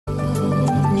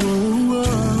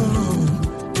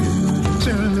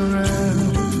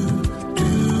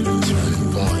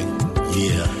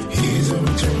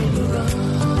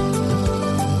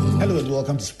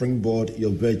to SpringBoard,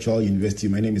 your virtual university.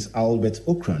 My name is Albert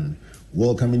Okran,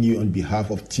 welcoming you on behalf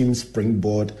of Team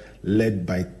SpringBoard, led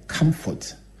by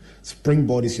Comfort.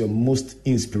 SpringBoard is your most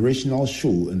inspirational show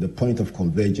and the point of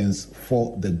convergence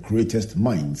for the greatest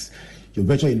minds. Your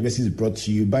virtual university is brought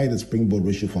to you by the SpringBoard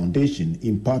Ratio Foundation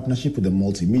in partnership with the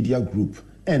Multimedia Group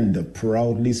and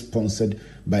proudly sponsored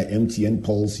by MTN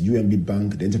Pulse, UMB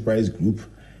Bank, the Enterprise Group,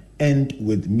 and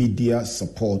with media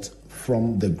support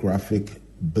from the graphic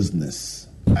business.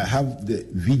 I have the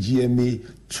VGMA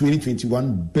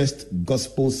 2021 Best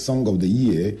Gospel Song of the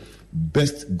Year,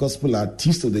 Best Gospel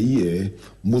Artist of the Year,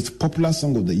 Most Popular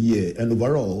Song of the Year, and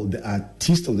overall, the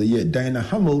Artist of the Year. Diana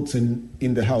Hamilton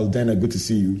in the house. Diana, good to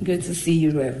see you. Good to see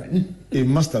you, Reverend. It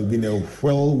must have been a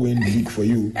whirlwind week for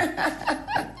you.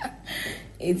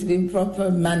 It's been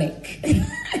proper manic.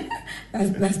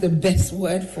 That's the best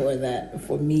word for that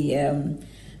for me.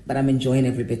 But I'm enjoying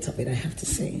every bit of it, I have to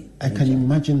say. I can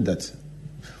imagine that.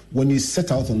 When you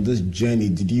set out on this journey,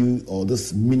 did you, or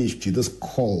this ministry, this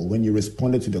call, when you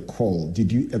responded to the call,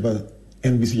 did you ever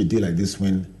envisage a day like this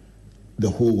when the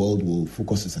whole world will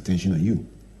focus its attention on you?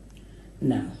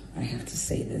 No, I have to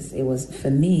say this. It was, for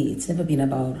me, it's never been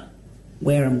about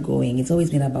where I'm going. It's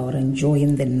always been about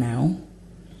enjoying the now,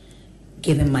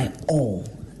 giving my all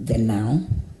the now,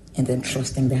 and then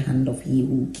trusting the hand of He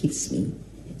who keeps me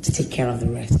to take care of the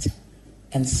rest.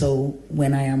 And so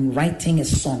when I am writing a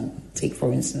song, take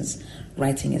for instance,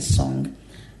 writing a song,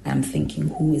 I'm thinking,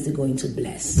 who is it going to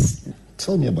bless?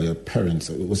 Tell me about your parents.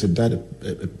 Was your dad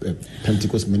a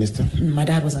Pentecost minister? My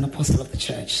dad was an apostle of the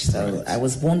church. So right. I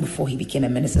was born before he became a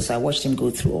minister, so I watched him go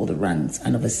through all the ranks,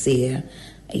 an overseer,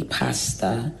 a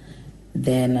pastor,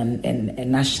 then a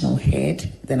national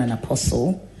head, then an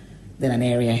apostle, then an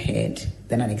area head,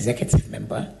 then an executive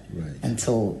member, right,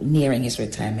 until nearing his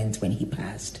retirement when he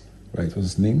passed. Right, what's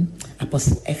his name?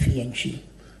 Apostle F.E.N.G.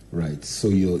 Right, so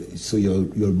your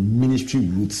ministry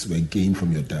roots were gained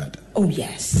from your dad. Oh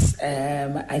yes,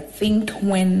 I think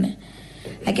when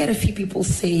I get a few people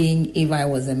saying if I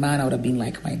was a man, I would have been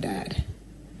like my dad.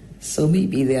 So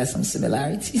maybe there are some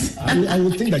similarities. I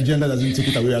would think that gender doesn't take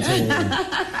it away at all.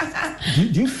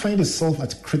 Do you find yourself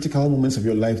at critical moments of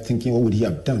your life thinking, what would he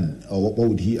have done, or what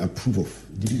would he approve of?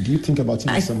 Do you think about him?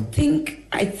 I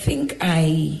think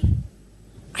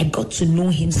I got to know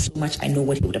him so much, I know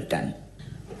what he would have done.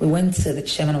 We went to the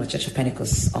chairman of the Church of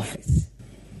Pentecost office.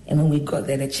 And when we got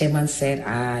there, the chairman said,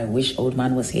 I wish old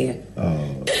man was here.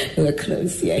 Oh. We were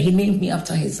close, yeah. He named me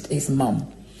after his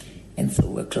mom. And so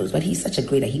we're close. But he's such a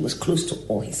great that he was close to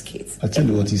all his kids. I tell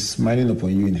you what, he's smiling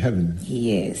upon you in heaven.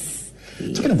 Yes.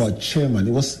 Talking about chairman,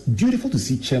 it was beautiful to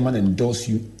see chairman endorse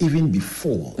you even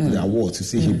before the awards to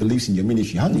say he believes in your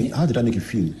ministry. How did that make you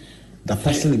feel? The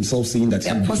apostle himself saying that he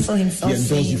endorsed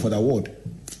you for the award.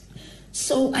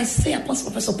 So I say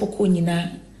Apostle Professor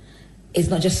Pokonyina is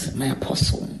not just my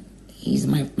apostle. He's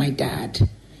my dad.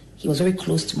 He was very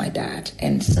close to my dad.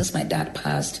 And since my dad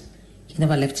passed, he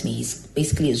never left me. He's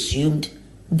basically assumed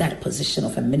that position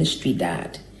of a ministry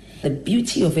dad. The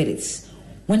beauty of it is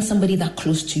when somebody that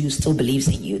close to you still believes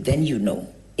in you, then you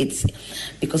know. It's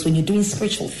because when you're doing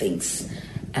spiritual things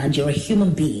and you're a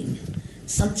human being,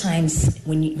 sometimes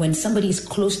when somebody is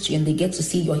close to you and they get to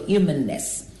see your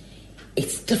humanness,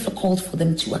 it's difficult for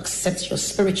them to accept your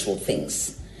spiritual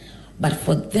things. But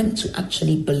for them to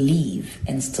actually believe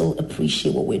and still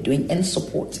appreciate what we're doing and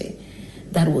support it,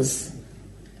 that was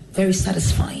very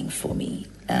satisfying for me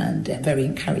and very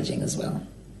encouraging as well.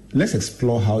 Let's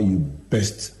explore how you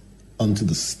burst onto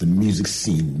the music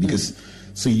scene, because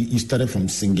so you started from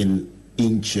singing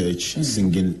in church,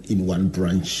 singing in one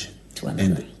branch to another.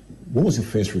 And what was your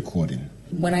first recording?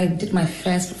 When I did my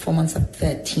first performance at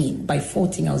 13, by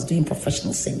 14 I was doing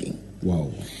professional singing.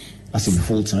 Wow. As in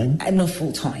full-time? Not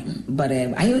full-time, but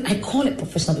I call it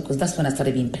professional because that's when I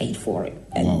started being paid for it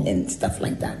and stuff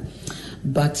like that.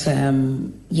 But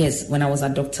yes, when I was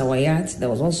at Dr. Wyatt, there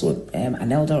was also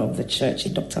an elder of the church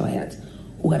at Dr. Wyatt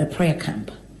who had a prayer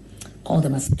camp called the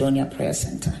Macedonia Prayer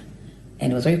Center.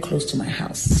 And it was very close to my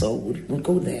house. So we'd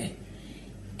go there.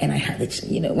 And I had it,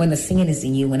 when the singing is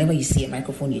in you, whenever you see a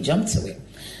microphone, you jump to it.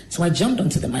 So I jumped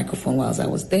onto the microphone whilst I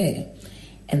was there.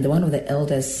 And one of the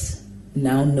elders,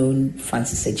 now known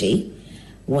Francis Ajay,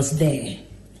 was there.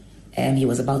 And he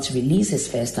was about to release his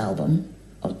first album,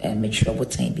 Mature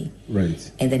Botembi.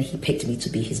 Right. And then he picked me to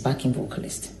be his backing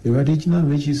vocalist. The original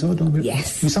Regis?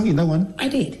 Yes. You sang in that one? I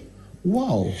did.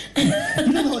 Wow.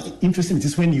 You know how interesting it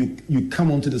is when you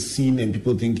come onto the scene and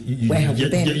people think... Where have you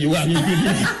been?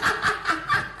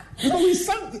 No, we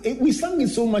sang it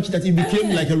so much that it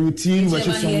became like a routine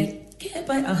worship song.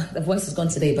 The voice is gone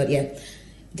today, but yeah.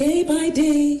 Day by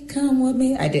day, come with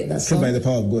me. I did that song. By the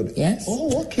power of God. Yes.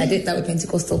 Oh, okay. I did that with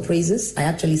Pentecostal praises. I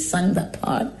actually sang that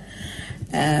part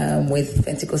with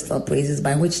Pentecostal praises,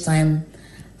 by which time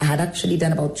I had actually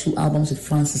done about 2 albums with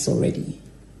Francis already.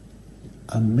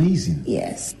 Amazing.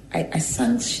 Yes. I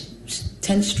sang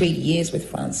 10 straight years with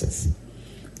Francis,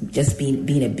 just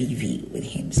being a BV with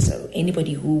him. So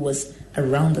anybody who was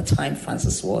around the time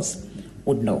Francis was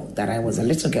would know that I was a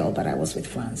little girl, but I was with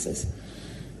Francis.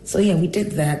 So yeah, we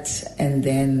did that, and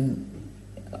then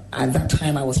at that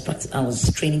time I was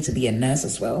training to be a nurse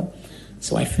as well.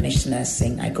 So I finished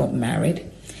nursing. I got married.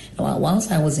 And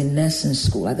whilst I was in nursing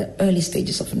school, at the early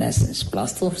stages of nursing school, I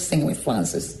was still singing with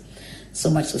Francis. So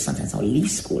much so sometimes I'll leave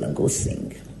school and go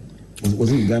sing.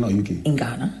 Was it in Ghana or UK? In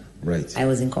Ghana. Right. I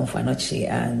was in Konfanoche,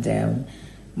 and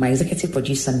my executive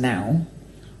producer now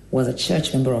was a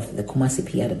church member of the Kumasi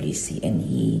PRWC, and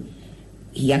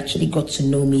he actually got to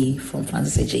know me from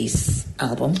Francis Eje's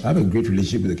album. I have a great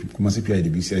relationship with the Kumasi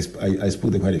PRWC. I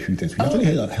spoke there quite a few times. We actually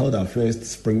held our first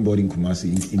SpringBoard in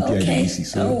Kumasi in PRWC.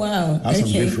 So wow. I have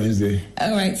some great friends there.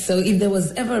 All right. So if there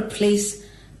was ever a place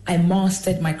I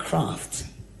mastered my craft,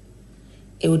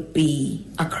 it would be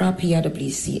Accra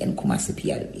PRWC and Kumasi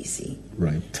PRWC.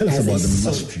 Right. Tell us about the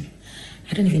mastery.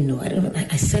 I don't even know.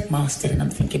 I said mastered, and I'm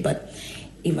thinking, but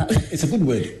it's a good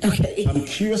word. Okay. I'm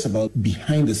curious about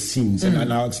behind the scenes,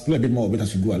 and I'll explain a bit more of it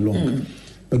as we go along.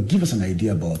 But give us an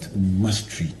idea about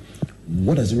mastery.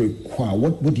 What does it require?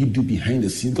 What do you do behind the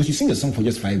scenes? Because you sing a song for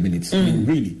just 5 minutes. I mean,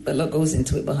 really. But a lot goes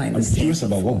into it behind the scenes. I'm curious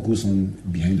about what goes on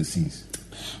behind the scenes.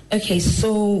 Okay,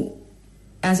 so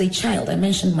as a child, I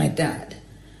mentioned my dad.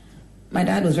 My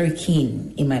dad was very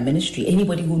keen in my ministry.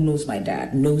 Anybody who knows my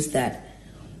dad knows that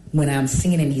when I'm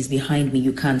singing and he's behind me,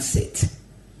 you can't sit.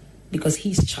 Because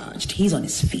he's charged. He's on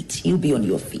his feet. He'll be on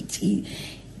your feet.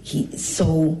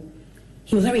 So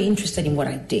he was very interested in what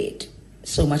I did.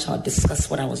 So much I'll discuss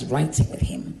what I was writing with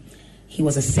him. He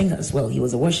was a singer as well. He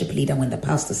was a worship leader when the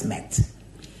pastors met.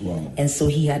 Wow. And so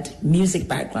he had music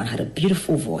background, had a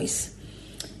beautiful voice.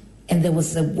 And there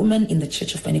was a woman in the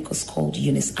Church of Pentecost called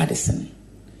Eunice Addison.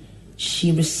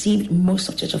 She received most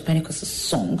of Church of Pentecost's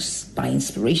songs by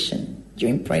inspiration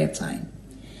during prayer time.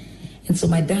 And so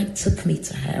my dad took me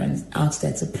to her and asked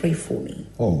her to pray for me.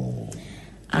 Oh.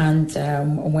 And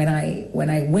when I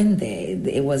went there,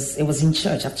 it was in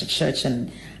church, after church,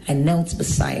 and I knelt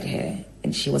beside her,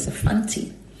 and she was a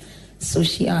fanti. So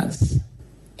she asked,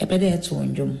 you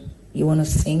want to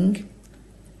sing?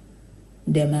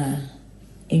 The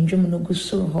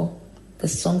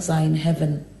songs are in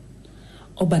heaven.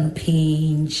 Oban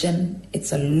Pinchen,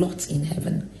 it's a lot in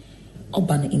heaven.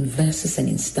 Oban in verses and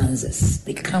in stanzas.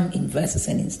 They come in verses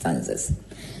and in stanzas.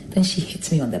 Then she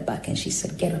hit me on the back and she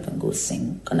said, get up and go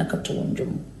sing.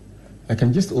 I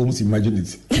can just almost imagine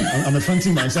it. I'm a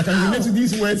fancy man, so I can relate to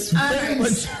these words very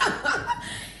much.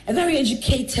 A very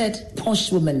educated,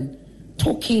 posh woman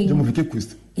talking.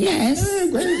 Yes.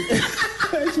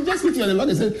 She just hit you on the back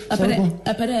and said,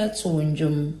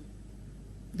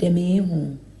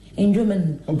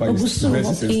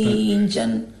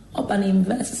 Open in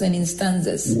verses and in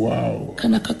stanzas. Wow.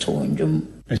 Kanakatonjum.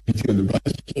 And she hit you on the back.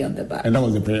 On the back. And that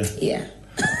was the prayer. Yeah.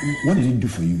 What did it do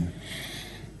for you?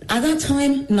 At that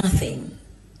time, nothing.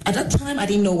 At that time, I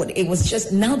didn't know what it was.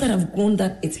 Just now that I've grown,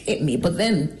 that it's hit me. But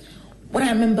then, what I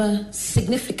remember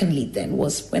significantly then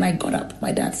was when I got up,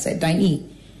 my dad said, Diney,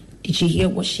 did you hear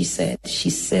what she said? She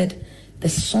said, the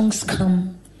songs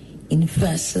come in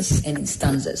verses and in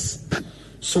stanzas.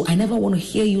 So I never want to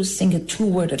hear you sing a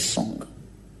 2-worded song.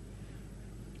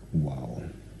 Wow.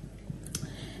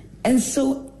 And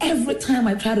so every time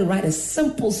I try to write a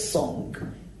simple song,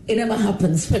 it never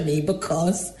happens for me,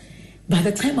 because by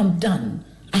the time I'm done,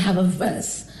 I have a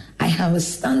verse, I have a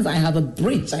stanza, I have a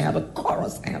bridge, I have a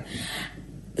chorus.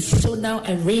 So now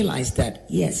I realize that,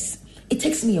 yes, it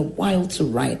takes me a while to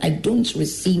write. I don't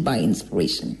receive by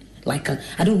inspiration. I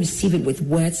don't receive it with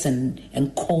words and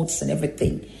chords and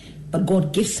everything. But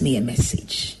God gives me a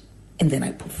message. And then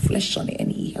I put flesh on it,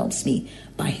 and he helps me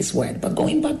by his word. But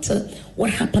going back to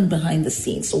what happened behind the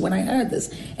scenes. So when I heard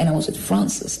this, and I was with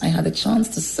Francis, I had a chance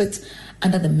to sit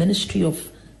under the ministry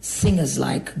of singers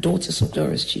like Daughters of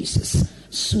Glorious Jesus,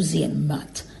 Susie and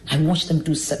Matt. I watched them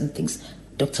do certain things.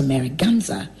 Dr. Mary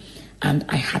Gamza. And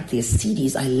I had their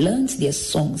CDs. I learned their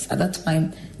songs. At that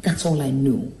time, that's all I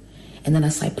knew. And then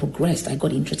as I progressed, I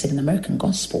got interested in American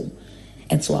gospel.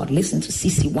 And so I'd listen to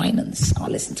C.C. Winans.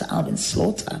 I'd listen to Alvin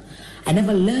Slaughter. I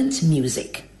never learned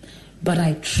music, but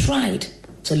I tried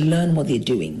to learn what they're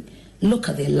doing, look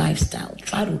at their lifestyle,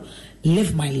 try to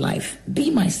live my life,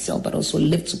 be myself, but also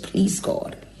live to please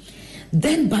God.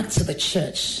 Then back to the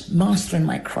church, mastering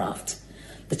my craft.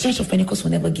 The Church of Pentecost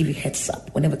will never give you heads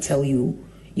up, will never tell you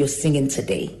you're singing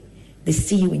today. They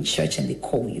see you in church and they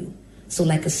call you. So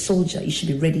like a soldier, you should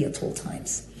be ready at all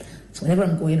times. So whenever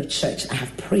I'm going to church, I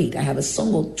have prayed. I have a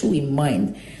song or two in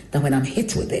mind that when I'm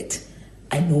hit with it,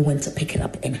 I know when to pick it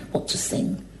up and what to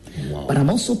sing. Wow. But I'm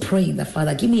also praying that,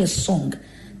 Father, give me a song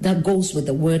that goes with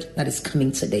the word that is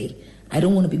coming today. I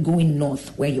don't want to be going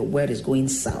north where your word is going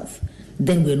south.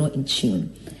 Then we're not in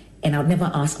tune. And I'll never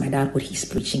ask my dad what he's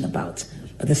preaching about.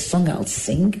 But the song I'll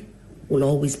sing will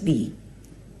always be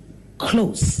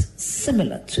close,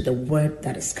 similar to the word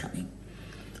that is coming.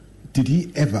 Did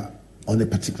he ever, on a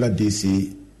particular day,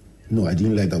 say, no, I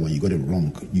didn't like that one, you got it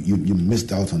wrong. You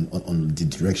missed out on the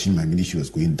direction my ministry was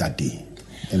going that day?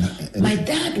 And my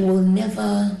dad will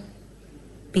never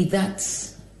be that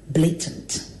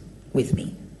blatant with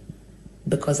me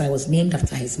because I was named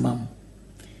after his mom.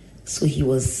 So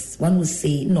one would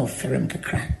say, no, Ferem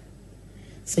Kakra.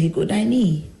 So he go,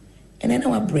 Dani, and then I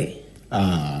will pray.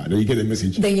 Then you get the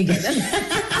message. Then you get them.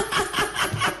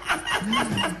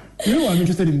 I'm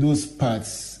interested in those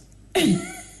parts.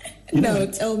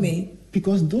 Tell me.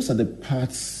 Because those are the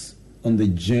parts on the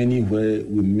journey where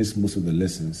we miss most of the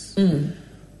lessons.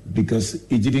 Because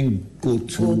it didn't go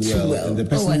too well. And the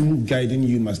person guiding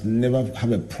you must never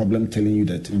have a problem telling you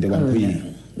that in the one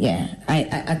way. Yeah,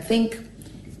 I think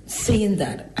saying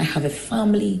that, I have a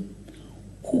family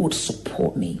who would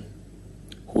support me,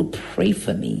 who would pray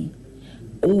for me.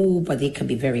 Oh, but they can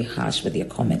be very harsh with their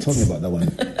comments. Tell me about that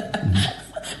one.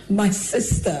 My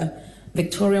sister,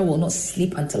 Victoria, will not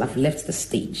sleep until I've left the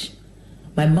stage.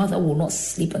 My mother will not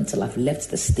sleep until I've left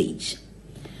the stage.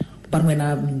 But when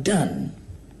I'm done,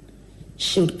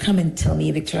 she would come and tell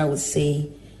me, Victoria would say,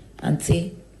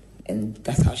 Auntie, and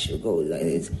that's how she would go.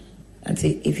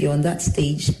 Auntie, if you're on that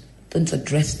stage, don't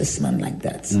address this man like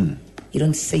that. You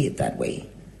don't say it that way.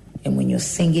 And when you're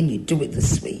singing, you do it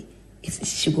this way.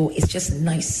 It's just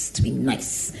nice to be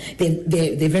nice.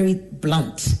 They're very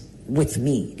blunt with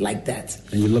me like that.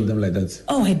 And you love them like that?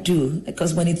 Oh, I do.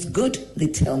 Because when it's good, they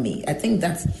tell me. I think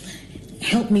that's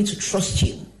helped me to trust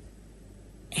you.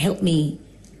 Help me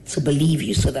to believe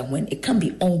you so that when it can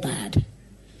be all bad.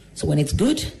 So when it's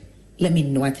good, let me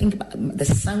know. I think the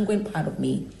sanguine part of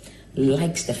me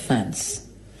likes the fans.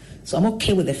 So I'm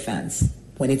okay with the fans.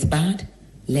 When it's bad,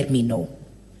 let me know.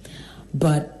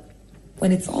 But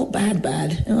when it's all bad,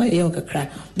 you'll cry.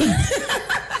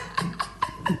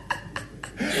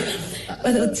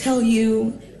 But they'll tell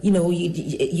you,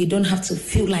 you don't have to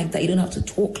feel like that. You don't have to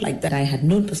talk like that. I had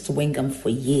known Pastor Wengam for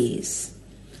years.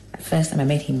 The first time I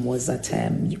met him was at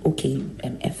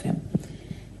FM.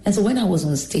 And so when I was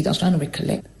on stage, I was trying to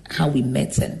recollect how we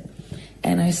met.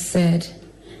 And I said,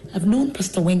 I've known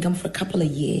Pastor Wengam for a couple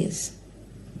of years.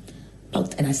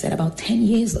 And I said, about 10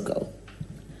 years ago.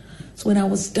 So when I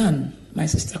was done, my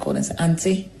sister called and said,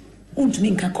 Auntie,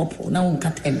 untuminka couple, now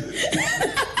unka 10.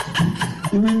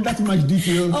 You mean that much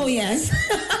detail? Oh, yes.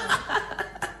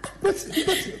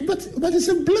 But it's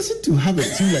a blessing to have a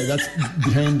team like that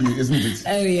behind you, isn't it?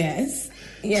 Oh, yes.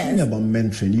 Yes. Tell me about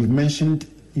mentoring. You've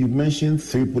mentioned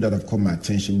three people that have caught my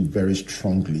attention very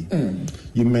strongly.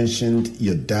 You mentioned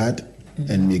your dad,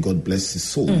 and may God bless his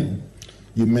soul.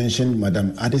 You mentioned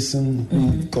Madam Addison,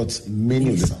 who got many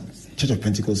of the songs. Church of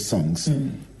Pentecost songs.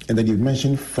 And then you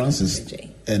mentioned Francis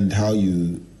and how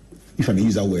you, if I may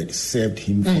use that word, served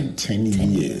him for 10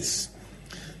 years.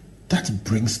 That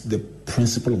brings the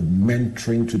principle of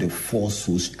mentoring to the fore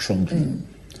so strongly.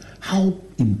 How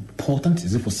important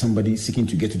is it for somebody seeking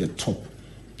to get to the top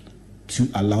to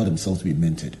allow themselves to be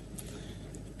mentored?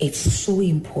 It's so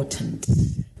important.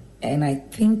 And I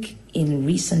think in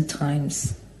recent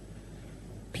times,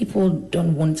 people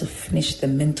don't want to finish the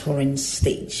mentoring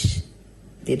stage.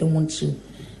 They don't want to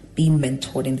be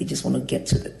mentored and they just want to get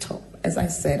to the top. As I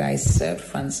said, I served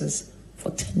Francis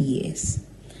for 10 years.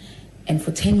 And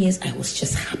for 10 years, I was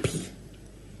just happy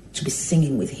to be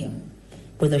singing with him.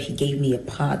 Whether he gave me a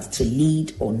part to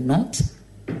lead or not,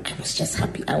 I was just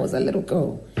happy. I was a little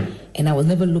girl. And I was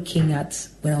never looking at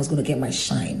when I was going to get my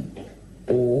shine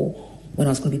or when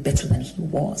I was going to be better than he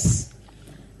was.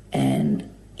 And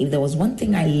if there was one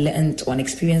thing I learned or an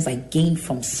experience I gained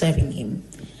from serving him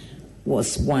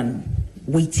was one,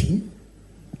 waiting,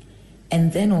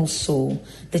 and then also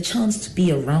the chance to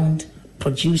be around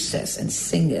producers and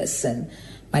singers. And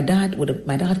my dad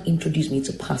introduced me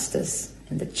to pastors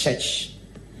in the church,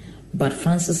 but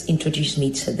Francis introduced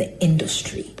me to the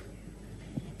industry.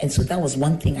 And so that was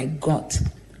one thing I got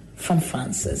from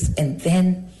Francis. And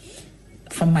then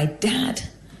from my dad,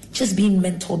 just being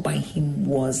mentored by him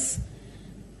was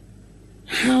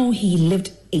how he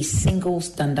lived a single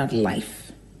standard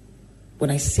life. When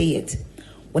I say it,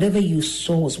 whatever you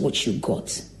saw was what you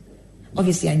got.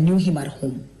 Obviously, I knew him at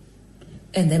home.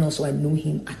 And then also I knew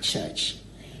him at church.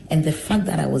 And the fact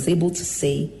that I was able to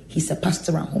say he's a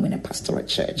pastor at home and a pastor at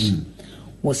church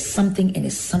was something, and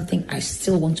is something I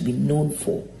still want to be known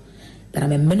for. That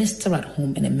I'm a minister at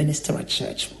home and a minister at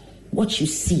church. What you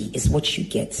see is what you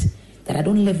get. That I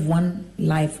don't live one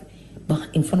life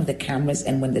in front of the cameras,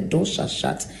 and when the doors are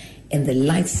shut and the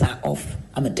lights are off,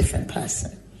 I'm a different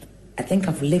person. I think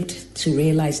I've lived to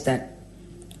realize that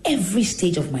every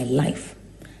stage of my life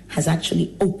has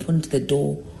actually opened the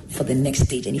door for the next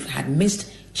stage. And if I had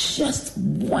missed just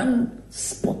one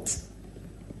spot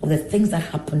of the things that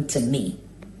happened to me,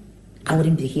 I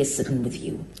wouldn't be here sitting with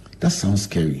you. That sounds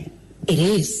scary. It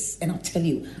is. And I'll tell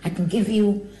you, I can give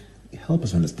you... Help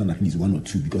us understand at least one or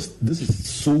two, because this is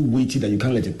so weighty that you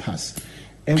can't let it pass.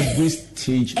 Every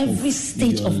stage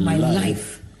of my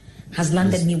life has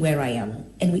landed me where I am.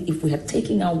 And if we had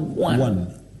taken out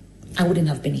one, I wouldn't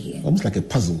have been here. Almost like a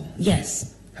puzzle.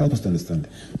 Yes. Help us to understand.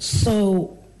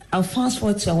 So I'll fast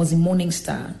forward to I was in Morning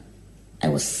Star. I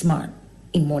was smart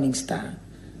in Morning Star.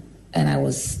 And I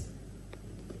was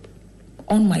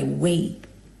on my way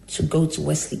to go to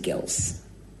Wesley Girls.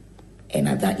 And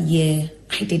at that year,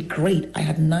 I did great. I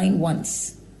had 9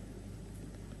 1s.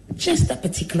 Just that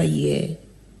particular year,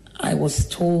 I was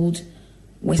told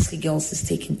Wesley Girls is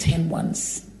taking 10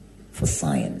 1s for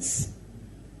science.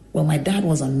 Well, my dad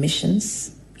was on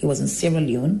missions. He was in Sierra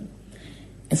Leone.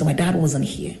 And so my dad wasn't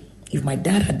here. If my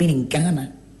dad had been in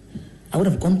Ghana, I would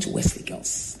have gone to Wesley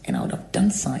Girls and I would have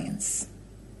done science.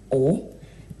 Or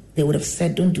they would have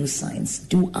said, don't do science,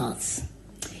 do arts.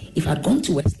 If I'd gone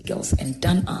to Wesley Girls and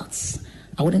done arts,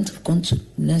 I wouldn't have gone to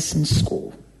nursing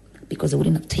school because they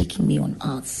wouldn't have taken me on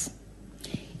arts.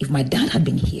 If my dad had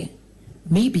been here,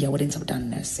 maybe I wouldn't have done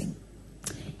nursing.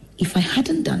 If I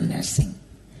hadn't done nursing,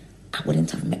 I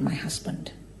wouldn't have met my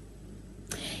husband.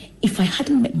 If I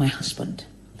hadn't met my husband,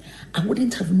 I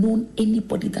wouldn't have known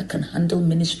anybody that can handle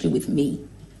ministry with me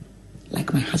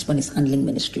like my husband is handling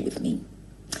ministry with me.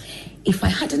 If I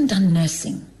hadn't done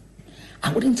nursing,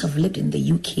 I wouldn't have lived in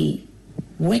the UK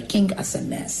working as a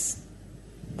nurse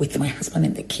with my husband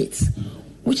and the kids,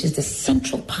 which is the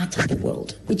central part of the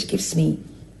world, which gives me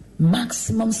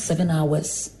maximum 7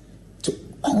 hours to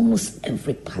almost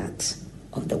every part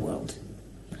of the world.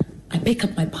 I pick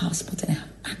up my passport and I have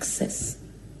access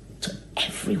to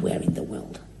everywhere in the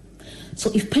world.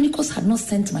 So if Pentecost had not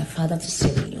sent my father to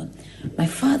Sierra Leone, my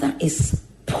father is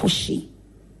pushy,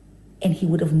 and he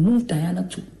would have moved Diana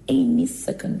to any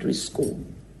secondary school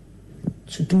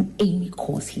to do any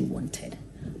course he wanted.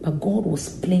 But God was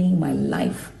playing my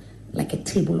life like a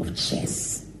table of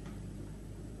chess.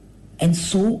 And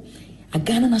so at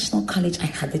Ghana National College, I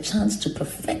had the chance to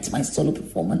perfect my solo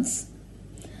performance.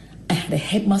 I had a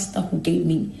headmaster who gave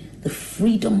me the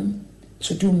freedom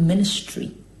to do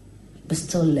ministry, but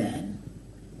still learn.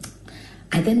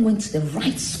 I then went to the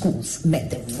right schools, met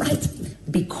the right,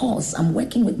 because I'm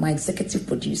working with my executive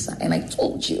producer, and I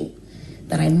told you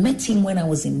that I met him when I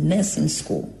was in nursing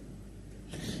school.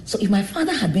 So if my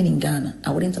father had been in Ghana,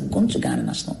 I wouldn't have gone to Ghana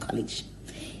National College.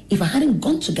 If I hadn't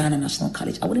gone to Ghana National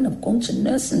College, I wouldn't have gone to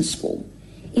nursing school.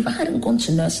 If I hadn't gone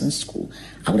to nursing school,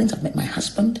 I wouldn't have met my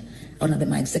husband, I wouldn't have met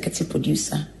my executive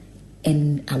producer,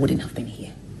 and I wouldn't have been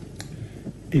here.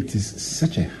 It is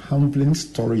such a humbling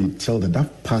story you tell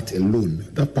that part alone,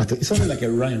 it sounded like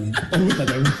a rhyme. Almost like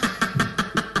a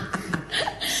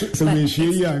So we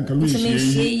share and can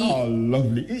share. Oh,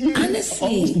 lovely. Honestly.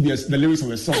 Almost to be the lyrics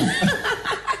of a song.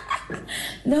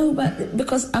 No, but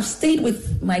because I've stayed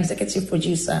with my executive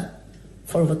producer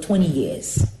for over 20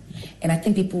 years. And I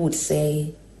think people would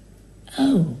say,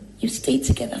 oh, you stayed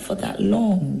together for that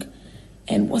long.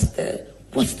 And what's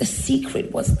the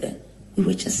secret? We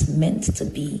were just meant to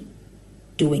be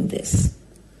doing this.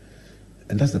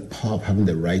 And that's the power of having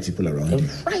the right people around you.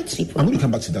 The right people. I'm going to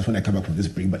come back to that when I come back from this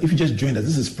break. But if you just joined us,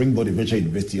 this is SpringBoard Virtual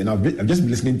University. And I've just been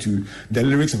listening to the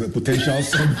lyrics of a potential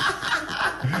song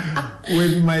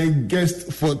with my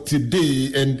guest for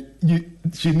today. And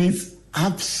she needs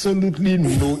absolutely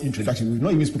no introduction. We've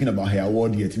not even spoken about her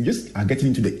award yet. We just are getting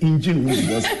into the engine room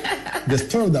because the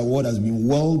story of the award has been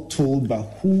well told. But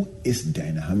who is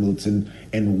Diana Hamilton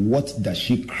and what does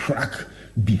she crack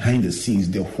behind the scenes?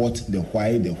 The what, the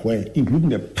why, the where, including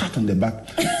the pat on the back,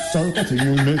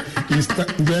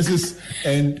 verses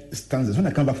and stanzas. When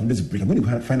I come back from this break, I'm going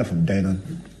to find out from Diana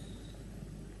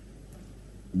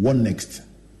what next,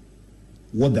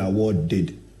 what the award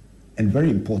did, and very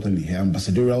importantly, her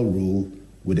ambassadorial role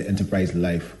with the Enterprise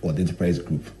Life or the Enterprise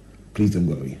Group. Please don't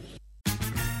go away.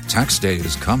 Tax day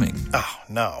is coming. Oh,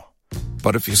 no.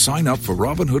 But if you sign up for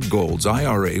Robinhood Gold's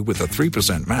IRA with a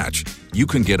 3% match, you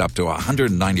can get up to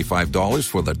 $195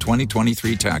 for the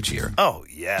 2023 tax year. Oh,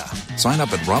 yeah. Sign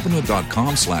up at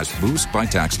Robinhood.com/boost by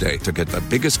tax day to get the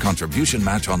biggest contribution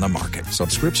match on the market.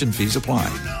 Subscription fees apply.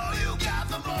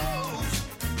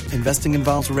 Investing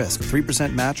involves risk.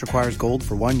 3% match requires gold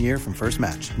for 1 year from first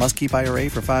match. Must keep IRA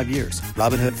for 5 years.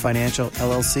 Robinhood Financial,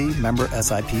 LLC, member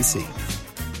SIPC.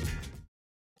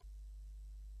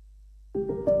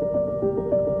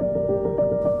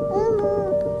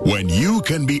 When you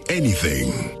can be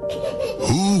anything,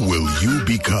 who will you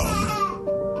become?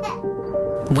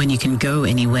 When you can go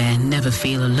anywhere and never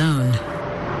feel alone,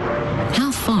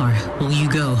 how far will you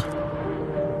go?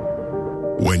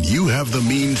 When you have the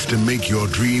means to make your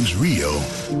dreams real,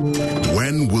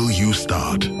 when will you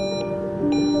start?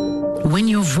 When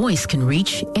your voice can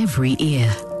reach every ear,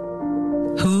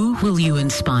 who will you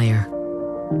inspire?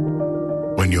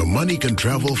 When your money can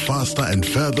travel faster and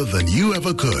further than you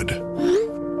ever could,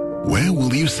 where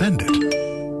will you send it?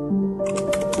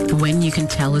 When you can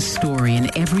tell a story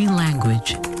in every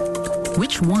language,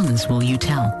 which ones will you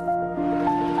tell?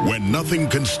 When nothing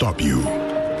can stop you,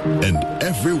 and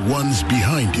everyone's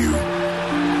behind you,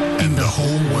 and the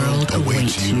whole world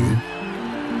awaits you.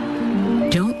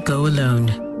 Don't go alone.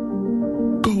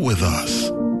 Go with us.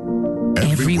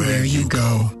 Everywhere you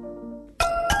go.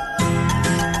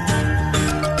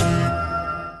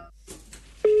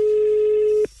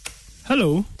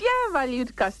 Hello. Dear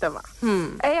valued customer,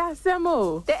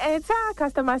 the entire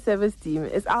customer service team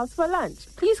is out for lunch.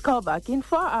 Please call back in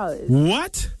 4 hours.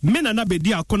 What? Me nana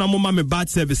bedi akona mama me bad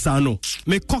service ano.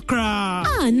 Me kokra.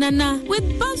 Nana,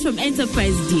 with Babs from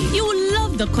Enterprise D, you will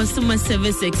love the customer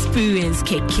service experience,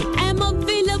 KK. I am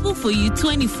available for you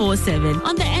 24/7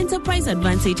 on the Enterprise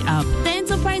Advantage app, the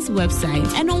Enterprise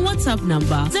website, and on WhatsApp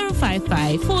number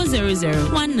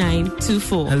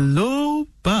 055-400-1924. Hello,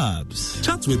 Babs.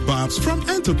 Chat with Babs from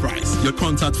Enterprise, your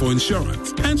contact for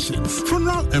insurance, pensions,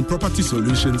 funeral and property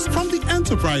solutions from the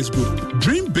Enterprise Group.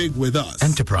 Dream big with us.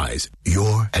 Enterprise,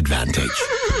 your advantage.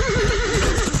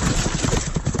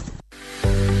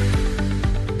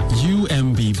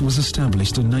 UMB was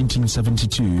established in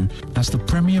 1972 as the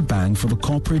premier bank for the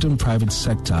corporate and private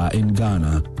sector in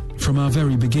Ghana. From our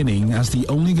very beginning, as the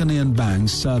only Ghanaian bank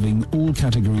serving all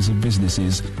categories of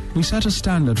businesses, we set a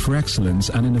standard for excellence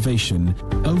and innovation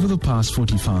over the past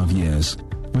 45 years.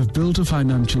 We've built a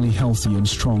financially healthy and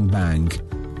strong bank,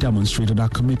 demonstrated our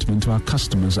commitment to our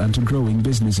customers and to growing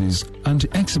businesses, and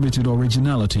exhibited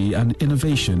originality and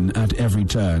innovation at every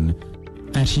turn.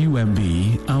 At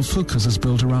UMB, our focus is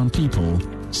built around people,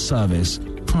 service,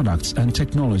 products, and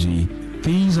technology.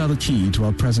 These are the key to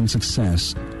our present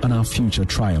success and our future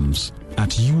triumphs.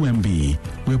 At UMB,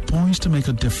 we're poised to make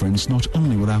a difference not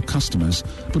only with our customers,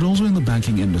 but also in the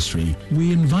banking industry.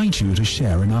 We invite you to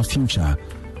share in our future.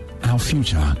 Our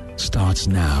future starts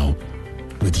now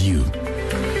with you.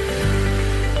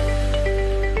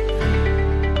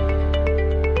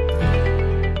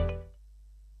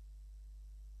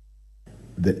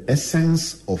 The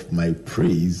essence of my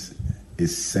praise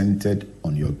is centered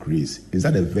on your grace. Is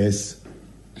that a verse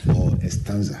or a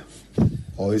stanza?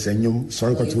 Or is a new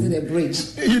sorry, or is it a bridge?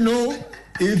 You know,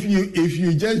 if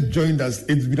you just joined us,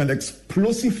 it's been an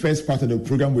explosive first part of the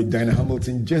program with Diana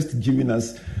Hamilton, just giving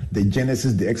us the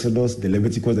Genesis, the Exodus, the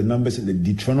Leviticus, the Numbers, and the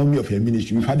Deuteronomy of her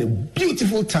ministry. We've had a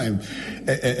beautiful time,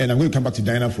 and I'm going to come back to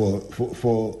Diana for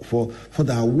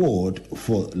the award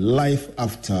for life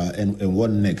after and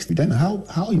what next. Diana,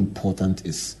 how important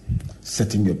is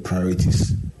setting your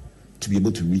priorities to be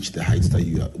able to reach the heights that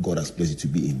God has blessed you to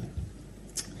be in?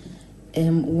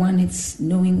 One, it's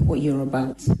knowing what you're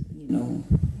about,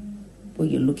 what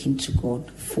you're looking to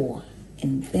God for,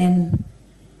 and then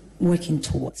working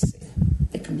towards it.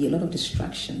 There can be a lot of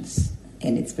distractions,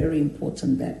 and it's very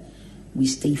important that we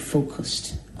stay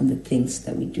focused on the things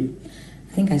that we do.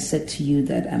 I think I said to you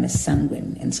that I'm a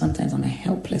sanguine, and sometimes I'm a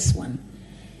helpless one.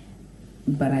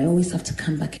 But I always have to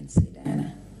come back and say,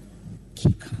 Diana,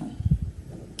 keep calm.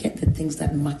 Get the things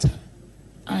that matter,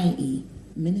 i.e.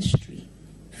 ministry,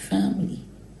 family,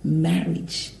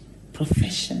 marriage,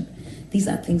 profession. These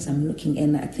are things I'm looking at,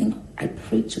 and I think I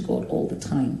pray to God all the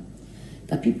time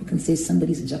that people can say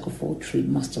somebody's a jack of all trades,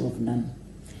 master of none.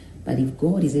 But if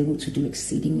God is able to do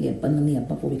exceedingly abundantly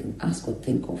above what we can ask or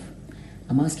think of,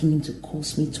 I'm asking him to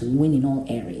cause me to win in all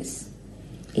areas.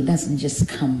 It doesn't just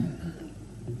come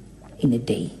in a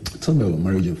day. Tell me about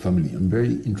marriage and family. I'm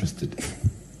very interested.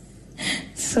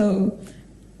 So,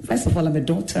 first of all, I'm a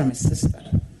daughter, I'm a sister.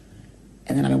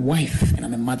 And then I'm a wife, and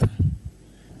I'm a mother.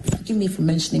 Forgive me for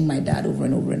mentioning my dad over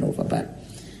and over and over, but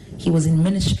he was in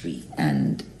ministry,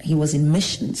 and he was in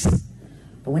missions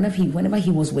But whenever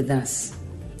he was with us,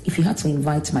 if you had to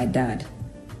invite my dad,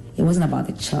 it wasn't about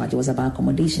the charge, it was about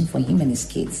accommodation for him and his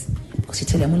kids. Because he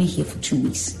tell you, I'm only here for 2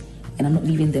 weeks, and I'm not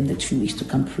leaving them the 2 weeks to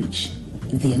come preach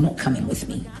if they are not coming with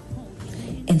me.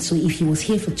 And so if he was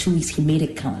here for 2 weeks, he made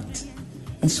it count.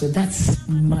 And so that's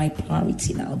my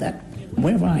priority now, that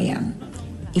wherever I am,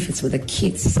 if it's with the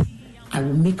kids, I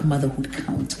will make motherhood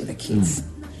count with the kids.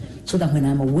 So that when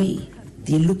I'm away,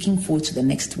 they're looking forward to the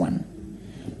next one.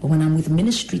 But when I'm with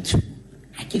ministry too,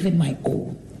 I give it my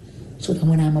all. So that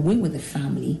when I'm away with the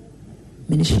family,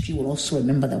 ministry will also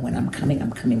remember that when I'm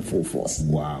coming full force.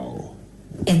 Wow.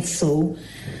 And so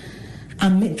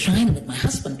I'm trying with my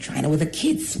husband, trying with the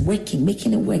kids, working,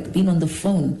 making it work, being on the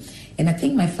phone. And I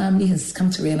think my family has come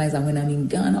to realize that when I'm in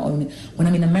Ghana or when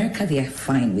I'm in America, they are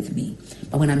fine with me.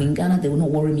 But when I'm in Ghana, they will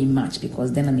not worry me much,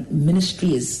 because then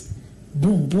ministry is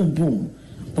boom, boom, boom.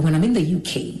 But when I'm in the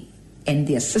UK and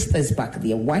their sister is back,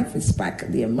 their wife is back,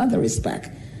 their mother is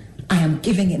back, I am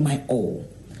giving it my all.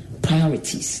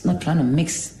 Priorities, not trying to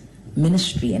mix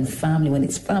ministry and family. When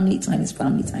it's family time, it's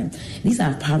family time. These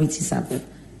are priorities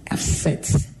I've set.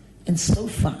 And so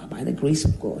far, by the grace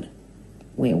of God,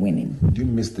 we're winning. Do you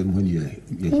miss them when you're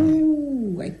here?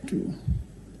 Oh, I do.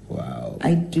 Wow.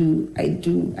 I do.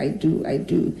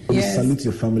 Yes. Salute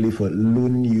your family for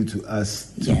loaning you to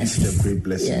us to be a great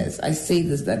blessing. Yes, I say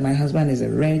this, that my husband is a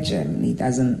reg, and he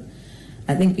doesn't,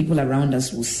 I think people around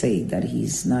us will say that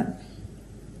it's not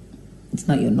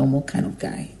your normal kind of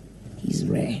guy. He's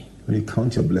rare. When you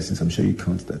count your blessings, I'm sure you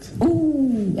count that.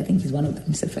 Oh, I think he's one of them.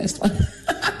 He's the first one.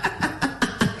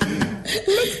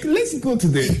 Let's go to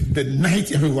the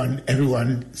night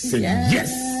everyone said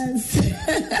yes.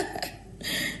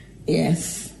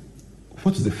 Yes.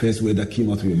 What was the first word that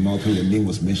came out of your mouth when your name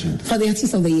was mentioned? For the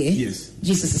Artist of the Year? Yes.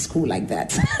 Jesus is cool like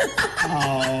that.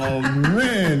 Oh,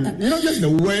 man. You know, just the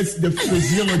words, the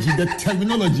phraseology, the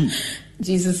terminology.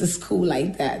 Jesus is cool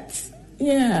like that.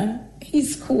 Yeah,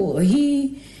 he's cool.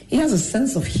 He has a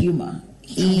sense of humor.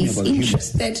 He's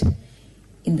interested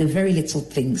in the very little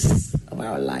things of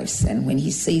our lives. And when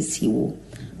he says he will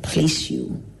place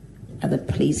you at the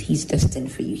place he's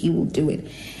destined for you, he will do it.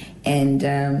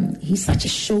 And he's such a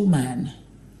showman,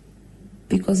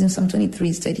 because in Psalm 23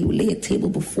 he said he will lay a table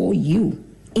before you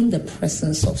in the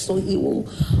presence of, so he will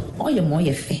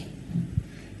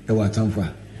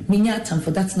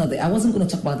that's not the, I wasn't going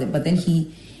to talk about it, but then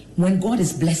when God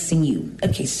is blessing you,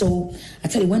 okay, so I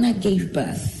tell you, when I gave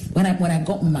birth, when I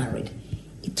got married,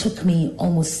 it took me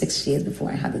almost 6 years before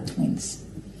I had the twins.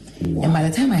 Wow. And by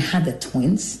the time I had the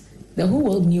twins, the whole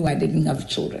world knew I didn't have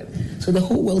children. So the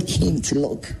whole world came to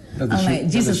look. I'm like,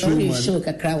 Jesus, only show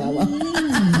Kakrawawa.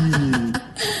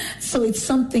 So it's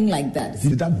something like that.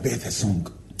 Did that birth a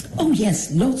song? Oh,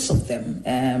 yes, lots of them.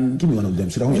 Give me one of them.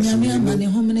 So that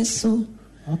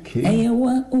okay.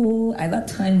 At that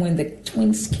time when the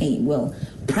twins came, well,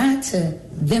 prior to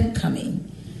them coming,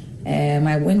 I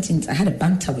had a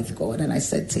banter with God, and I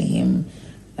said to him,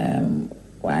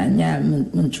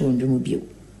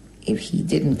 if he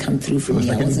didn't come through for me,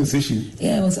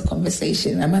 it was a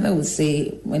conversation. My mother would say,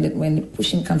 when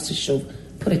pushing comes to shove,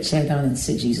 put a chair down and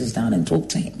sit Jesus down and talk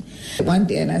to him. One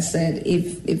day, and I said,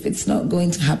 if it's not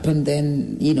going to happen,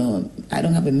 then, I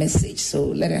don't have a message, so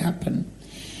let it happen.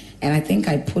 And I think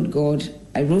I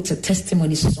wrote a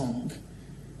testimony song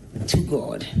to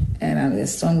God. And the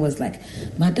song was like,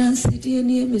 Madan Sidi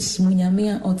Miss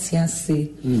Munyamia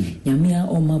Otiase, Yamia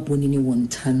Oma Bonini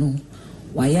Wontano,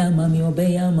 Wayama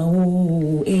Miobeyama,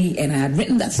 and I had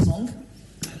written that song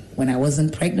when I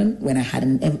wasn't pregnant, when I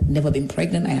hadn't never been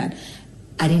pregnant. I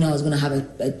didn't know I was going to have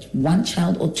a one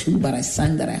child or two, but I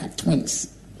sang that I had twins.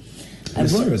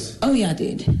 Serious? Oh yeah, I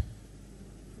did.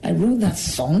 I wrote that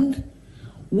song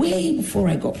way before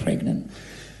I got pregnant.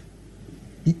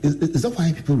 Is that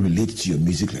why people relate to your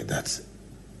music like that?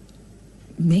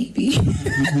 Maybe.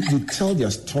 you tell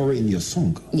their story in your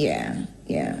song. Yeah.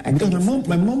 Because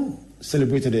my mom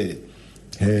celebrated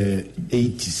her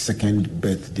 82nd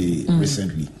birthday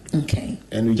recently. Okay.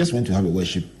 And we just went to have a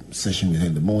worship session with her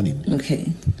in the morning.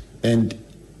 Okay. And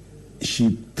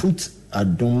she put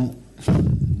Adon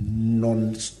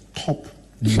non-stop.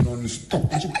 She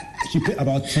played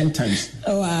about 10 times.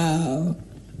 Oh, wow.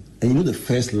 And you know the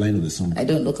first line of the song? I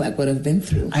don't look like what I've been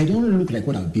through. I don't look like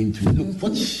what I've been through. Look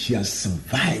what she has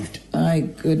survived. My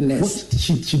goodness.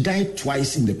 She died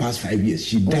twice in the past 5 years.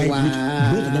 She died,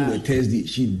 both of them were Thursday.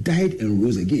 She died and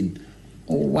rose again.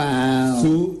 Wow.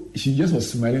 So she just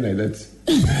was smiling like that.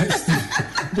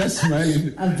 Just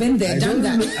smiling. I've been there, I don't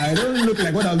look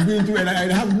like what I've been through, and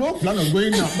I have no plan of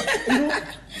going now. But,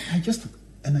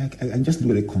 And I just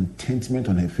looked at the contentment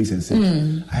on her face and said,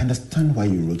 I understand why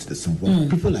you wrote the song. Well,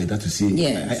 people like that to say,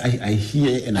 I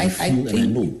hear and I feel and I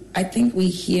know. I think we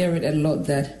hear it a lot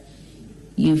that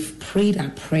you've prayed our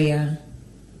prayer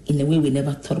in a way we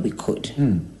never thought we could.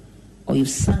 Or you've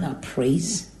sung our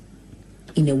praise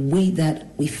in a way that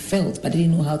we felt but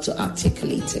didn't know how to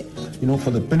articulate it. You know,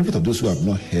 for the benefit of those who have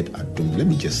not heard Adom, let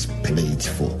me just play it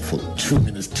for 2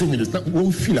 minutes. 2 minutes. That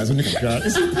won't feel as when it's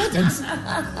important.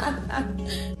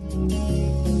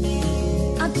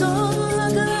 I don't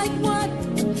look like what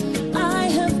I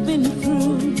have been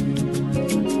through.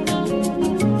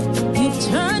 You've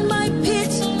turned my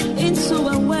pit into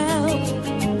a well.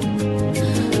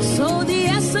 So the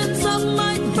essence of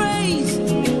my praise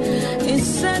is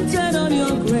centered on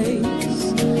your grace.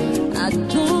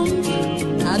 Adom,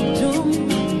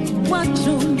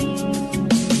 Wadom.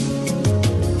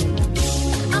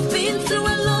 I've been through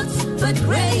a lot, but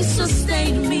grace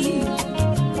sustained me.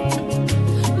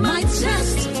 My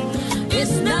test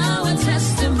is now a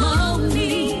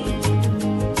testimony.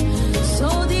 So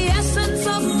the essence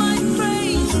of my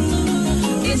praise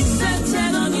is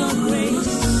centered on your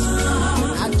grace.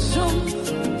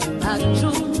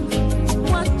 Adom,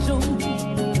 Wadom.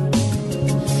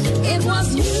 It was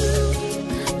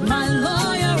you, my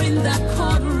lawyer in that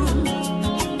courtroom.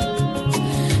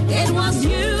 It was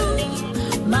you,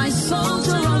 my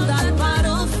soldier on that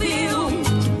battlefield.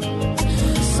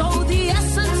 So the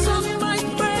essence of my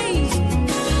praise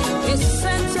is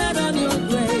centered on your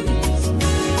grace.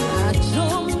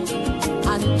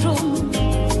 Adom,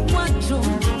 Wadom.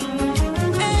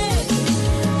 Hey,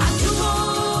 Adumo,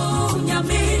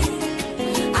 Nyame.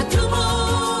 Adumo,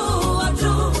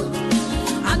 Adom.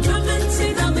 Adom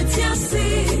ntina metiasi.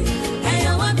 Hey,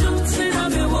 Wadom ntina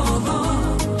mewoho.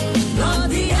 Lord,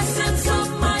 the essence of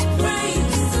my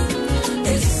praise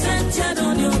is centered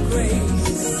on your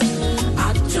grace.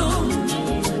 Adom,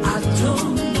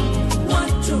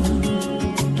 Wadom.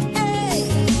 Hey,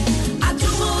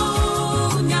 Adumo,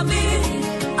 Nyame.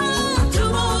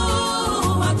 Adumo,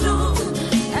 Wadom.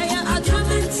 Hey, Adom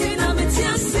ntina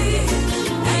metiasi.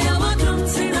 Hey, Wadom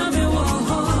ntina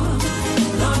mewoho.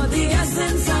 Lord, the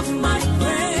essence of my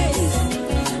praise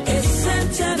is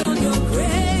centered on your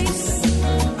grace.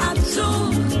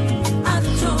 Adom,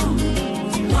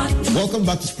 Wadom. Welcome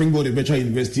back to SpringBoard at Virtual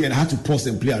University. And I had to pause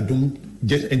and play Adom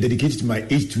and dedicate it to my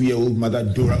 82-year-old mother,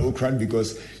 Dora Okran,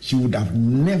 because she would have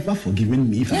never forgiven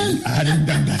me if I hadn't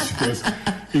done that. Because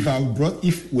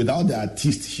if without the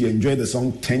artist, she enjoyed the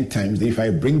song 10 times, then if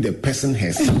I bring the person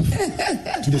herself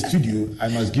to the studio, I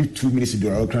must give 2 minutes to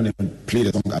Dora Okran and play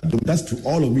the song Adom. That's to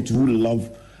all of you who love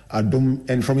Adom.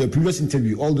 And from your previous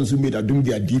interview, all those who made Adom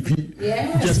their DP,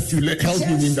 just to help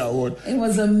you win the award. It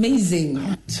was amazing.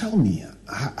 Tell me,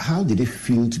 how did it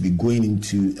feel to be going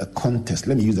into a contest?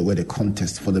 Let me use the word a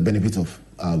contest for the benefit of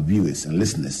our viewers and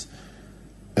listeners.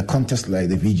 A contest like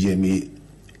the VGMA,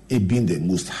 it being the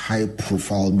most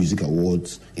high-profile music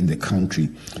awards in the country,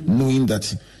 knowing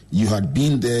that you had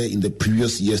been there in the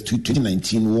previous years.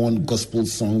 2019 won Gospel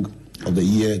Song of the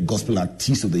Year, Gospel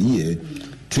Artist of the Year.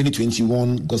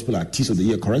 2021 Gospel Artist of the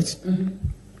Year, correct?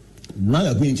 Now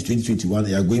you're going into 2021,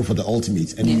 you're going for the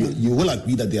ultimate. And you will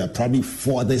agree that there are probably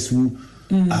 4 others who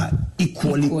are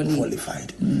equally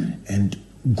qualified. And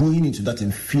going into that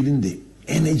and feeling the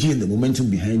energy and the momentum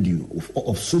behind you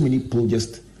of so many people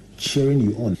just cheering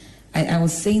you on. I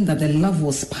was saying that the love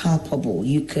was palpable.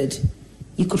 You could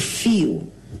feel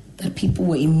that people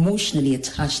were emotionally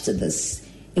attached to this.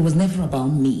 It was never about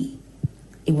me.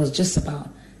 It was just about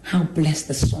how blessed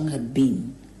the song had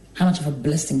been, how much of a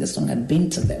blessing the song had been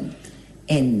to them,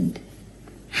 and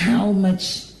how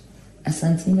much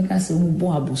what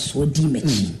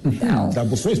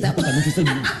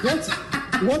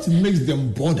makes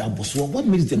them bored, Abosua? What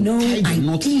makes them no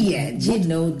idea?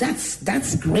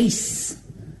 That's grace.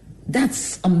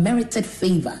 That's unmerited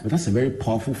favor. But that's a very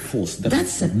powerful force.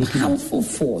 That's a powerful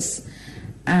force.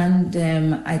 And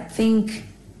I think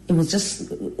it was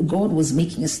just God was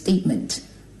making a statement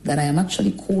that I am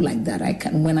actually cool like that. I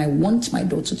can, when I want my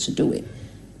daughter to do it,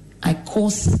 I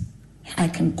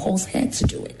can cause her to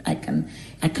do it. I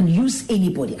can use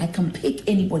anybody. I can pick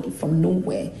anybody from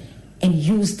nowhere and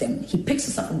use them. He picks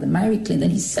us up from the miry clay, then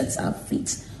he sets our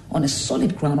feet on a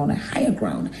solid ground, on a higher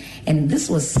ground. And this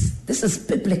is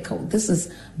biblical. This is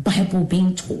Bible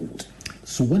being told.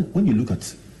 So when you look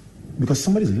at, because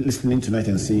somebody's listening tonight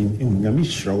and saying, when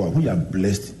you are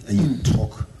blessed and you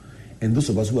talk, and those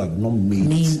of us who have not made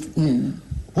it,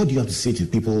 what do you have to say to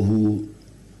people who,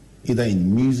 either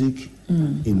in music,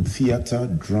 in theater,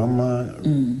 drama,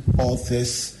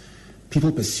 authors,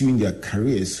 people pursuing their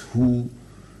careers who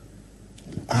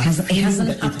It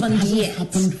hasn't happened yet.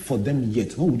 Happened for them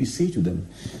yet. What would you say to them?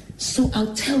 So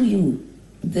I'll tell you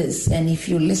this, and if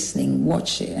you're listening,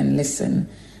 watch it and listen.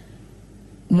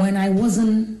 When I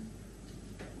wasn't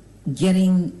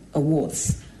getting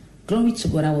awards, glory to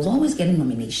God, I was always getting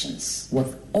nominations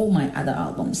with all my other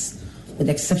albums, with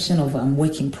the exception of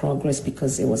Work in Progress,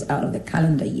 because it was out of the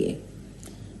calendar year.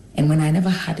 And when I never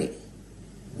had it,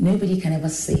 nobody can ever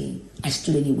say I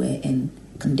stood anywhere and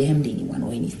condemned anyone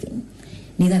or anything.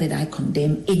 Neither did I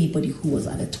condemn anybody who was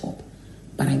at the top.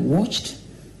 But I watched,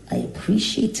 I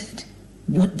appreciated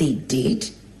what they did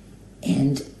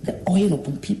and the oil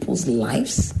upon people's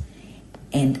lives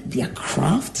and their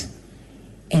craft.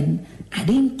 And I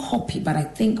didn't copy, but I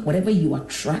think whatever you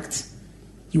attract,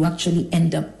 you actually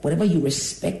end up, whatever you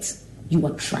respect, you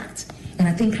attract. And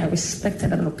I think I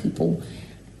respected a lot of people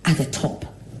at the top,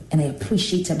 and I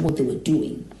appreciated what they were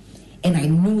doing. And I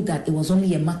knew that it was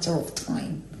only a matter of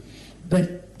time.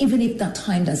 But even if that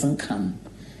time doesn't come,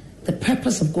 the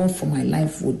purpose of God for my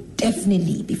life would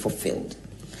definitely be fulfilled.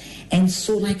 And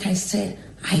so, like I said,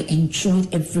 I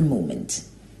enjoyed every moment,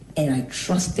 and I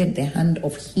trusted the hand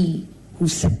of He who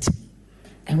sent me.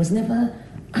 I was never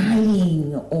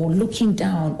eyeing or looking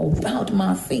down or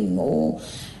bad-mouthing or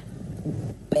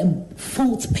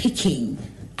fault-picking.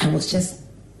 I was just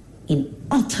in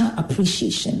utter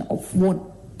appreciation of what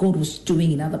God was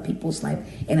doing in other people's life,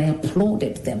 and I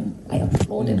applauded them. I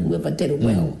applauded whoever did it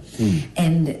well.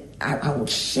 And I would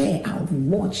share, I would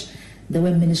watch. There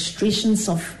were ministrations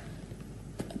of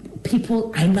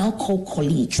people I now call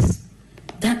colleagues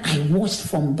that I watched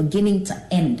from beginning to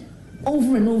end,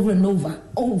 over and over and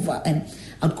over. And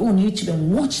I'd go on YouTube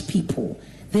and watch people,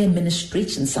 their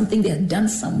ministrations, something they had done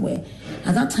somewhere.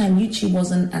 At that time, YouTube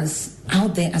wasn't as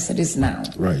out there as it is now.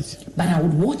 Right. But I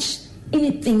would watch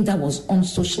anything that was on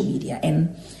social media.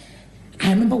 And I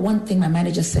remember one thing my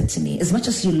manager said to me: as much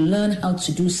as you learn how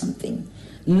to do something,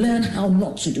 learn how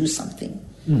not to do something.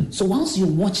 So whilst you're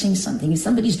watching something, if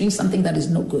somebody's doing something that is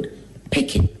no good,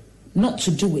 pick it, not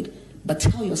to do it, but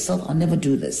tell yourself, I'll never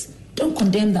do this. Don't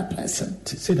condemn that person.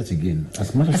 Say that again.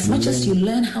 As much as you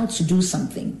learn how to do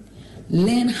something,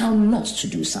 learn how not to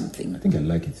do something. I think I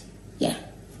like it.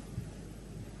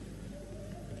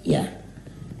 Yeah.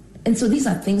 And so these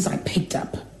are things I picked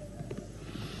up.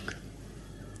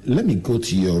 Let me go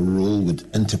to your role with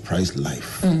Enterprise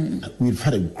Life. We've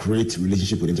had a great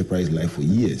relationship with Enterprise Life for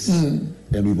years. And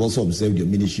we've also observed your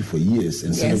ministry for years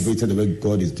and celebrated the work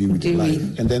God is doing with your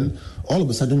life. And then all of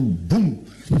a sudden, boom,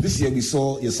 this year we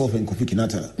saw yourself and Kofi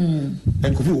Kinata. And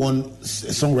Kofi won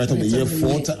Songwriter of the Year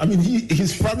 4 times. I mean,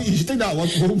 he's probably, you should take that one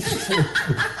home.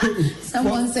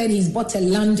 Someone said he's bought a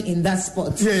land in that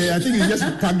spot. Yeah, I think he just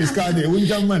parked his car there.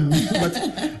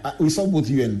 But we saw both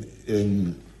you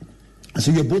and... so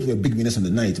you both were big winners on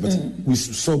the night, but we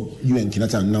saw you and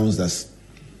Kinata announced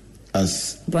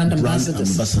as brand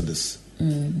ambassadors.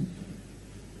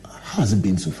 How has it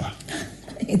been so far?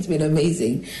 It's been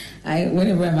amazing.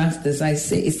 Whenever I'm asked this, I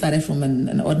say it started from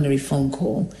an ordinary phone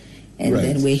call, and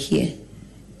then we're here.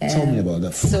 Tell me about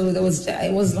that. So it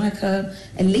was like a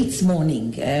late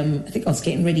morning. I think I was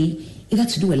getting ready either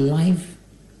to do a live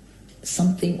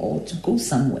something or to go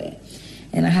somewhere,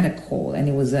 and I had a call, and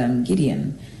it was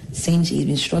Gideon saying he's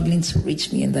been struggling to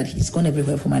reach me and that he's gone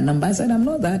everywhere for my number. I said, I'm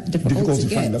not that difficult to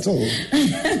get. Find, that's all.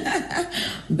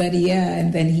 But yeah,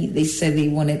 and then they said they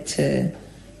wanted to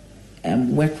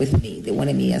work with me. They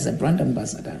wanted me as a brand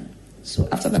ambassador. So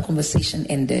after the conversation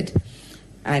ended,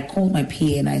 I called my PA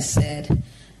and I said,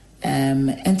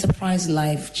 Enterprise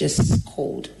Life just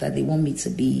called that they want me to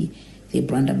be their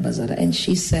brand ambassador. And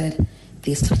she said,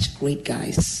 they're such great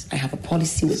guys. I have a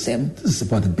policy with them. This is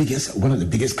about one of the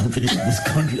biggest companies in this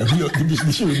country. I mean,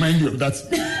 they should remind you of that.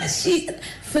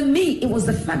 For me, it was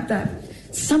the fact that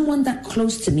someone that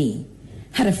close to me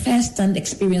had a first-hand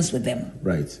experience with them.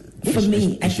 Right. For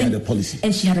me, I think she had a policy.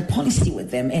 And she had a policy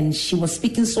with them, and she was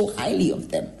speaking so highly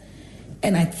of them.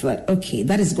 And I thought, okay,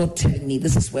 that is God telling me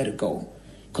this is where to go.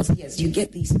 Because yes, you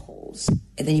get these calls,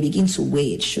 and then you begin to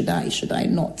weigh it. Should I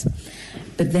not?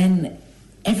 But then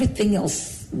everything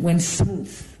else went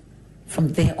smooth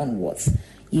from there onwards.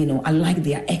 You know, I like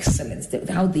their excellence,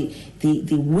 how they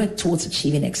work towards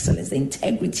achieving excellence, the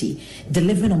integrity,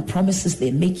 delivering on promises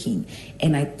they're making.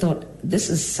 And I thought, this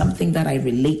is something that I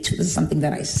relate to. This is something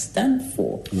that I stand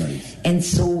for. Right. And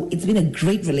so it's been a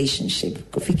great relationship.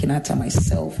 Kofi Kinata,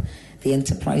 myself, the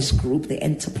Enterprise Group, the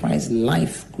Enterprise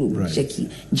Life Group, right.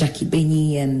 Jackie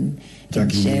Benny and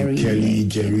Jerry. Kelly,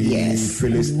 Jerry, yes,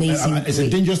 Phyllis. It's a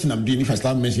dangerous thing I'm doing if I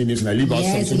start mentioning names and I leave out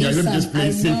something. I don't just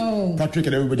play safe. Patrick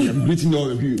and everybody, I'm greeting all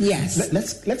of you. Yes.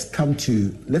 Let's come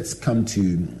to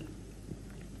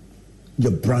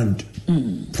your brand.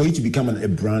 For you to become a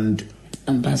brand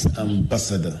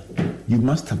ambassador, you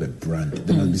must have a brand.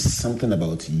 There must be something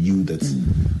about you that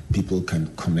people can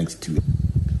connect to.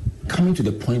 Coming to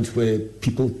the point where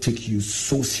people take you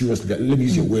so seriously that, let me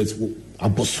use your words, they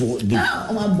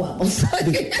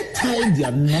tie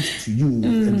their knot to you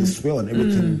and they swear on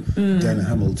everything. Diana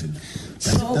Hamilton.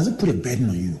 Does it put a burden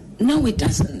on you? No, it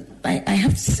doesn't. I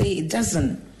have to say it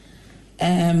doesn't.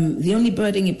 The only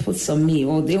burden it puts on me,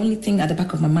 or the only thing at the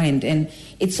back of my mind, and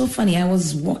it's so funny, I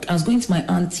was going to my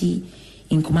auntie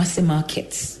in Kumasi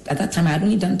Market. At that time, I had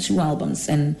only done 2 albums,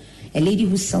 and a lady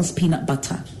who sells peanut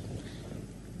butter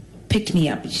picked me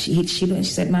up. She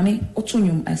said, "Mommy,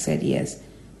 Otonyum?" I said, "Yes."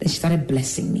 Then she started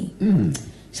blessing me.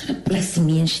 She started blessing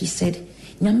me, and she said,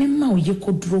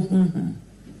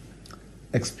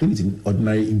 explain it in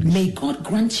ordinary English. May God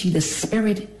grant you the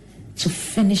spirit to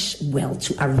finish well,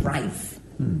 to arrive.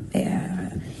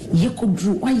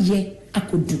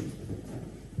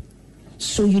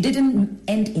 So you didn't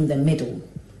end in the middle.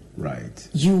 Right.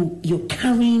 You're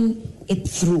carrying it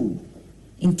through.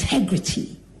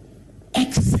 Integrity,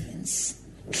 excellence,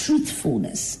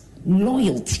 truthfulness,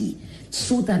 loyalty,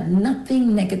 so that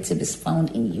nothing negative is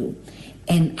found in you.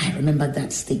 And I remember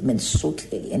that statement so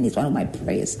clearly, and it's one of my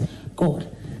prayers. God,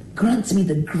 grant me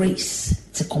the grace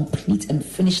to complete and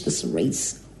finish this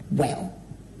race well.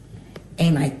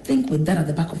 And I think with that at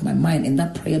the back of my mind, and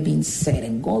that prayer being said,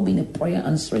 and God being a prayer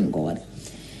answering God,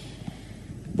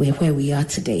 we're where we are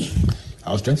today.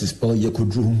 I was trying to spell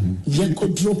Yekodru.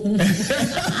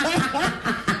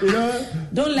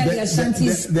 Don't let the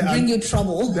Ashantis bring you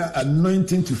trouble. The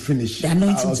anointing to finish. The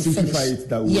anointing to finish. It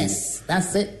that way. Yes,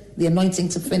 that's it. The anointing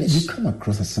to finish. You come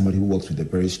across as somebody who works with a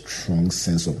very strong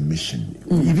sense of mission.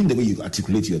 Even the way you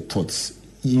articulate your thoughts.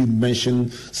 You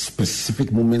mention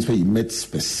specific moments where you met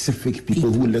specific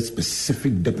people who left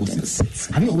specific deposits.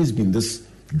 Have you always been this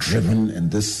driven and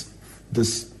this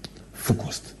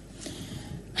focused?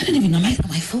 I don't even know.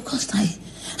 Am I focused?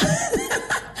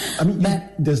 I mean,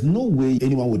 there's no way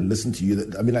anyone would listen to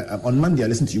you. On Monday I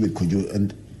listened to you with Kojo,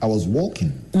 and I was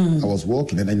walking. And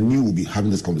I knew we'd be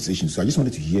having this conversation. So I just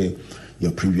wanted to hear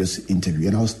your previous interview,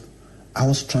 and I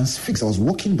was transfixed. I was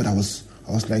walking, but I was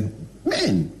like,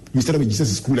 man. You started with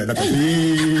Jesus School like that. I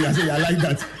said, I like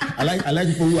that. I like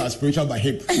people who are spiritual by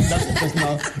hip.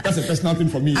 That's a personal thing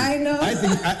for me. I know.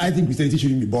 I think Christianity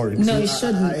shouldn't be boring. No, it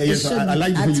shouldn't. I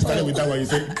like the way you started with that one. You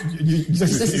said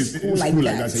Jesus is school like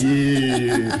that. I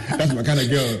said, that's my kind of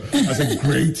girl. I said,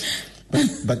 great.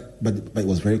 But it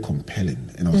was very compelling,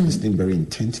 and I was listening very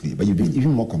intently. But you've been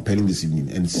even more compelling this evening,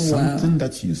 and something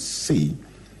that you say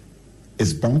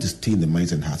is bound to stay in the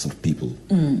minds and hearts of people.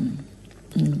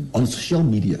 On social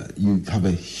media, you have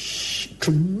a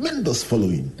tremendous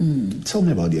following. Tell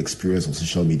me about the experience on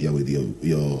social media with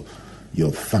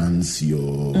your fans,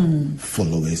 your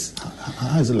followers.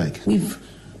 How is it like? We've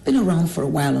been around for a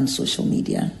while on social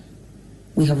media.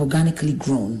 We have organically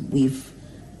grown. We've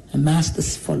amassed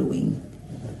this following.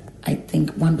 I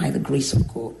think 1, by the grace of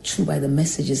God, 2, by the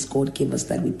messages God gave us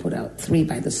that we put out, 3,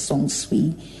 by the songs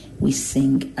we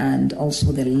sing, and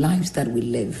also the lives that we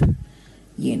live.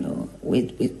 You know,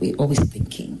 we're always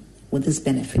thinking, will this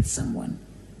benefit someone?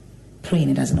 Praying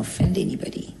it doesn't offend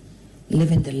anybody.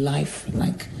 Living the life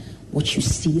like what you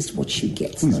see is what you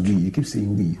get. Who's we? You keep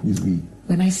saying we. Who's we?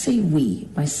 When I say we,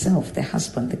 myself, the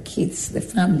husband, the kids, the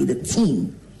family, the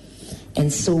team.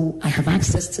 And so I have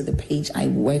access to the page. I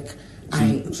work.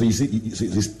 So you say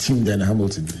it's Team Diana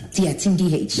Hamilton? Yeah, Team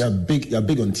DH. You're big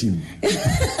on team.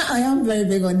 I am very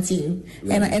big on team.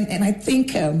 Right. And I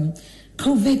think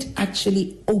COVID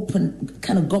actually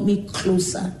kind of got me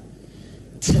closer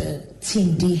to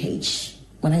Team DH.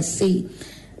 When I say,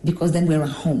 because then we're at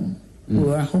home. We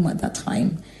were at home at that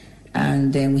time.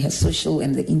 And then we had social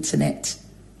and the internet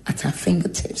at our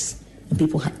fingertips. And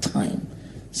people had time.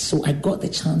 So I got the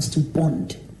chance to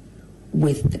bond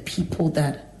with the people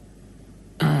that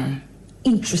are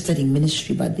interested in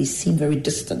ministry, but they seem very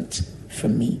distant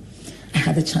from me. I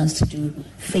had the chance to do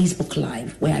Facebook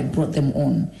Live, where I brought them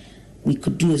on. We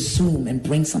could do a Zoom and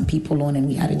bring some people on, and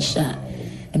we had a chat.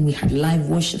 And we had live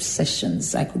worship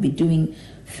sessions. I could be doing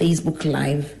Facebook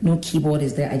Live. No keyboard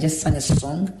is there. I just sang a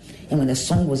song. And when the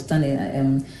song was done,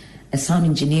 a sound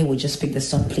engineer would just pick the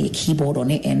song, play a keyboard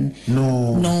on it, and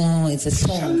no, it's a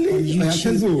song on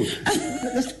YouTube.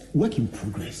 That's work in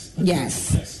progress.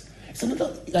 Yes. It's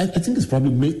another, I think it's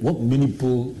probably what many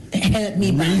people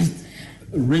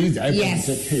raised the eyebrows and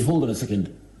said, hey, hold on a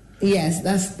second. Yes,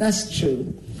 that's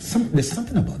true. There's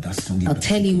something about that song. I'll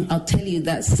tell you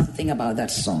that's something about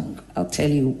that song. I'll tell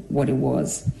you what it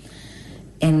was.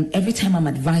 And every time I'm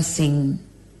advising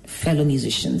fellow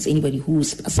musicians, anybody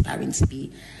who's aspiring to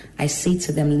be, I say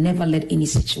to them, never let any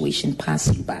situation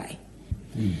pass you by.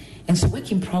 And so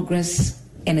Work in Progress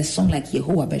and a song like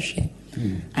Yehovah Beshe,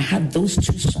 I had those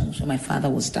two songs when my father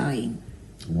was dying.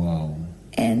 Wow.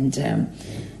 And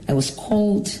I was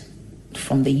called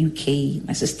from the UK.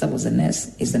 My sister is a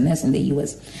nurse in the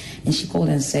US. And she called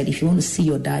and said, if you want to see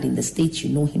your dad in the States, you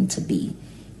know him to be,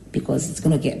 because it's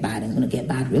going to get bad, and it's going to get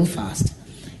bad real fast.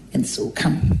 And so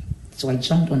come. So I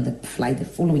jumped on the flight the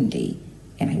following day,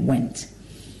 and I went.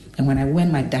 And when I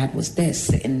went, my dad was there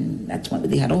sitting.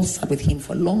 They had all sat with him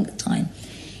for a long time.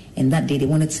 And that day they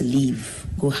wanted to leave,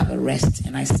 go have a rest,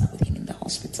 and I sat with him in the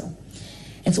hospital.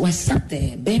 And so I sat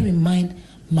there, bear in mind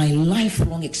my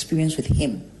lifelong experience with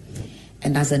him.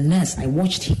 And as a nurse, I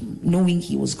watched him, knowing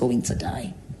he was going to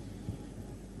die.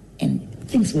 And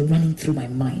things were running through my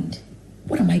mind.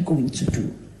 What am I going to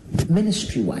do,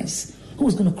 ministry-wise? Who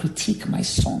was going to critique my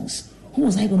songs? Who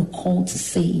was I going to call to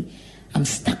say, I'm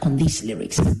stuck on these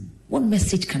lyrics? What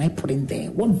message can I put in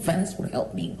there? What verse will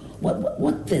help me?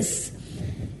 What this?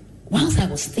 Whilst I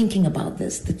was thinking about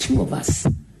this, the two of us,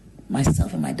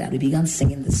 myself and my dad, we began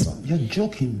singing this song. You're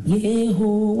joking.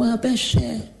 Yehovah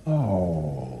Beshe.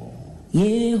 Oh.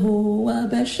 Yehovah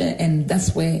Beshe. And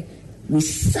that's where we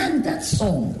sang that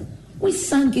song. We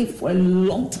sang it for a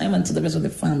long time until the rest of the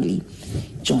family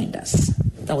joined us.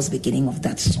 That was the beginning of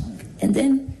that song. And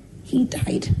then he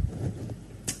died.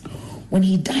 When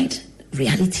he died,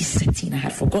 reality set in. I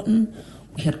had forgotten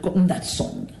we had gotten that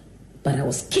song. But I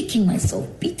was kicking myself,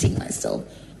 beating myself.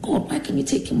 God, why can you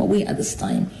take him away at this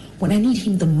time when I need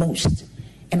him the most?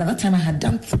 And at that time I had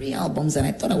done 3 albums and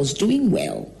I thought I was doing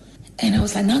well. And I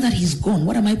was like, now that he's gone,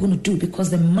 what am I going to do?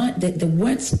 Because the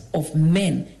words of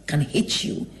men can hit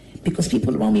you. Because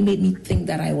people around me made me think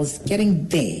that I was getting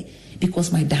there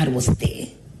because my dad was there.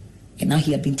 And now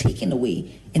he had been taken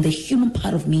away. And the human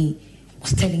part of me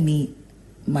was telling me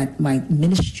my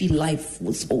ministry life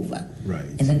was over. Right.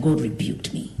 And then God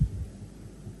rebuked me.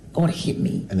 God hit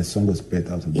me. And the song was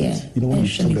birthed out of yeah. that. You know, when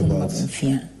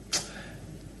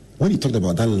you talked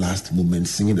about that last moment,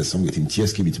 singing the song with him,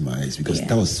 tears came into my eyes, because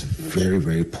that was very,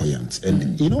 very poignant.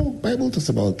 And you know, Bible talks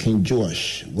about King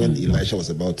Joash when Elisha was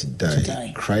about to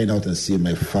die, crying out and saying,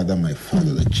 my father,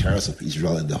 the chariots of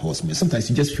Israel and the horsemen. Sometimes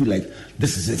you just feel like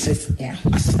this is it. Yeah.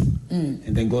 And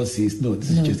then God says, no,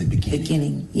 this is just the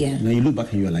beginning. Yeah. Now you look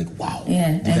back and you're like, wow.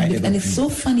 Yeah. And it's so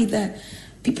funny that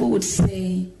people would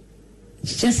say,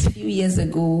 just a few years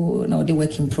ago, now they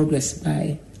Work in Progress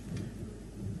by.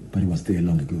 But it was there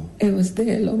long ago. It was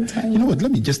there a long time. You know what?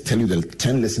 Let me just tell you the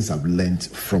 10 lessons I've learned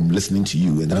from listening to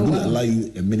you. And I'm going to allow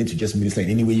you a minute to just minister in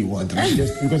any way you want.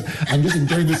 Because I'm just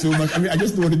enjoying this so much. I mean, I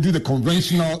just want to do the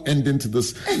conventional ending to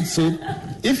this. So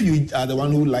if you are the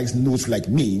one who likes notes like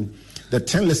me, the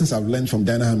 10 lessons I've learned from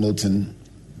Diana Hamilton.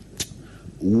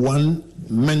 1,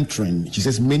 mentoring. She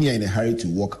says, many are in a hurry to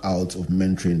walk out of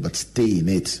mentoring, but stay in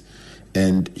it.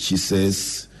 And she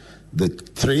says, the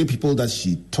 3 people that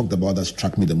she talked about that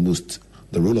struck me the most,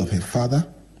 the role of her father,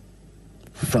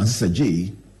 Francis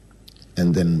Ajay,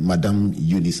 and then Madame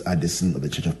Eunice Addison of the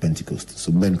Church of Pentecost.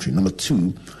 So mentoring. Number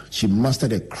 2, she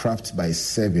mastered a craft by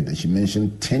serving, and she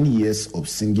mentioned 10 years of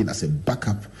singing as a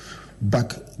background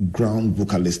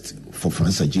vocalist for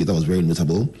Francis Ajay. That was very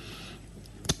notable.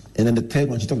 And then the 3rd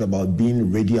one, she talked about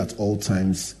being ready at all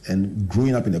times and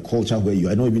growing up in a culture where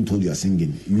I don't even told you are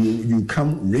singing. You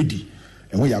come ready.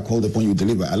 And when you are called upon, you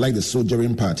deliver. I like the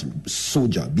soldiering part,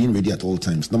 soldier, being ready at all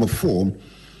times. Number 4,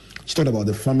 she talked about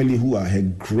the family who are her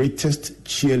greatest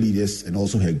cheerleaders and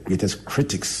also her greatest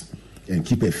critics, and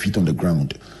keep her feet on the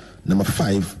ground. Number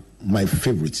 5, my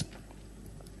favorite.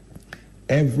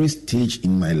 Every stage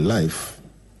in my life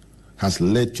has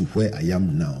led to where I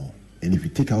am now. And if you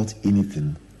take out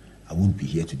anything, I won't be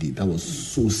here today. That was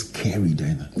so scary,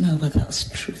 Diana. No, but that was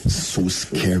true. So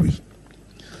scary.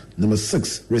 Number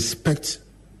 6, respect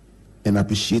and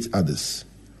appreciate others.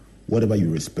 Whatever you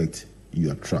respect,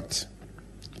 you attract.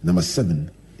 Number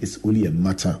 7, it's only a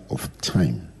matter of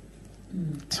time.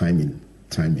 Timing.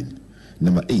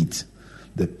 Number 8,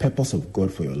 the purpose of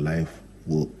God for your life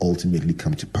will ultimately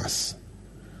come to pass.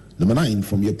 Number 9,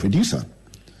 from your producer,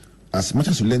 as much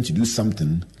as you learn to do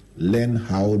something, learn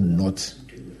how not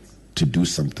to do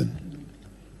something.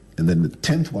 And then the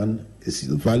 10th one is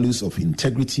the values of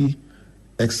integrity,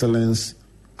 excellence,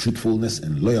 truthfulness,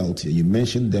 and loyalty. You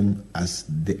mentioned them as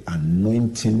the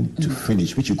anointing to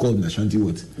finish, which you call in Ashanti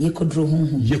what?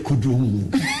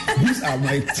 Yekodrohunhu. These are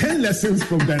my 10 lessons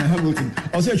from Diana Hamilton.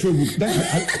 Also, actually, a book.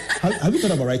 Have you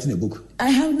thought about writing a book? I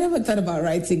have never thought about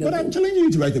writing a book. But I'm challenging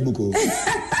you to write a book.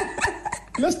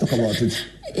 Let's talk about it.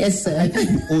 Yes, sir. I think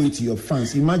you owe it to your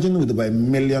fans. Imagine with about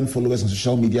 1 million followers on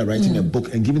social media writing a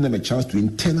book and giving them a chance to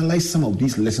internalize some of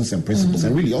these lessons and principles.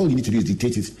 And really, all you need to do is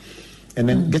dictate it and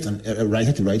then get a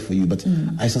writer to write for you. But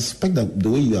I suspect that the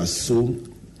way you are so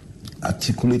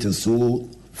articulate and so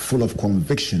full of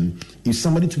conviction, if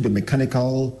somebody took the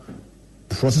mechanical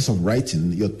process of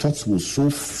writing, your thoughts will so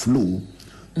flow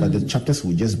that the chapters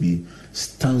will just be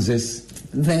stanzas,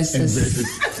 verses,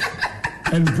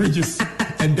 and bridges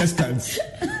and descants.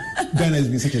 Dana, has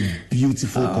been such a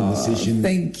beautiful conversation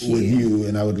with you,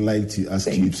 and I would like to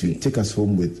ask you to take us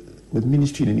home with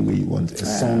ministry in any way you want, a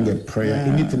song, a prayer,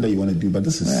 anything that you want to do, but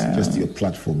this is just your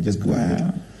platform. Just go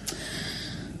ahead.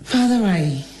 Father,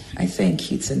 I thank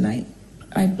you tonight.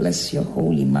 I bless your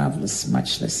holy, marvelous,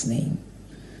 matchless name.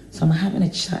 So I'm having a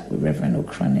chat with Reverend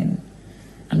Okran, and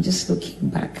I'm just looking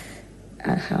back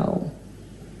at how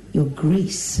your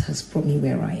grace has brought me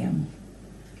where I am.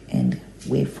 And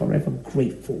we're forever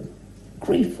grateful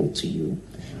to you.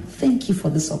 Thank you for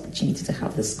this opportunity to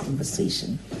have this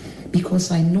conversation,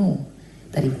 because I know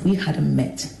that if we hadn't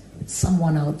met,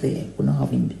 someone out there would not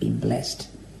have been blessed.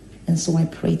 And so I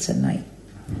pray tonight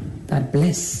that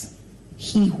bless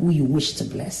he who you wish to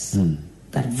bless,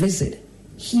 that visit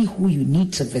he who you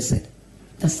need to visit,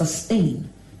 that sustain,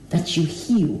 that you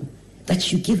heal,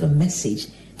 that you give a message,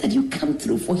 that you come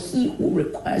through for he who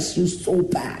requires you so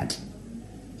bad.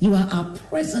 You are our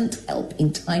present help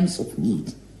in times of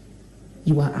need.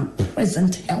 You are our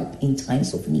present help in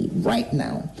times of need. Right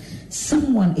now,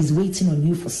 someone is waiting on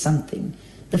you for something.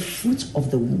 The fruit of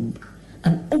the womb,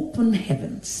 an open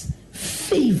heavens,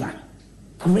 favor,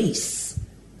 grace.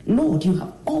 Lord, you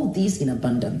have all these in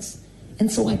abundance.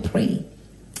 And so I pray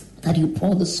that you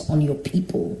pour this on your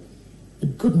people, a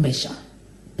good measure,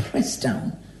 pressed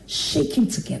down, shaking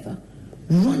together,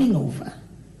 running over.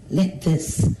 Let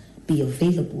this be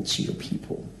available to your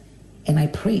people. And I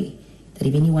pray that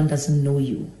if anyone doesn't know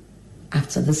you,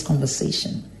 after this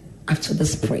conversation, after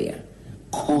this prayer,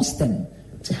 cause them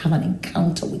to have an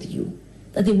encounter with you,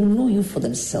 that they will know you for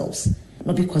themselves,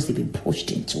 not because they've been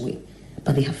pushed into it,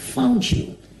 but they have found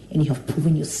you and you have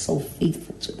proven yourself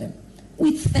faithful to them.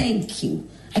 We thank you.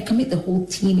 I commit the whole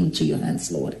team into your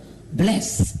hands, Lord.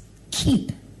 Bless,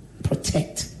 keep,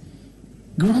 protect,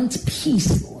 grant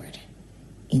peace, Lord,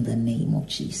 in the name of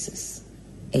Jesus.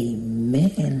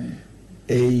 Amen.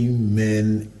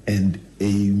 Amen and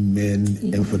amen.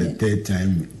 And for the third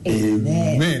time,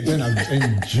 amen. Then I've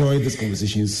enjoyed this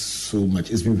conversation so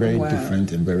much. It's been very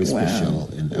different and very special.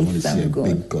 And I want to say a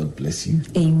big God bless you.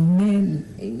 Amen.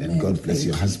 Amen. And God bless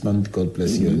your husband. God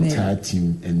bless your entire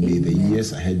team. And may the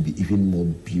years ahead be even more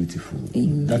beautiful.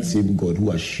 Amen. That same God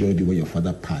who assured you when your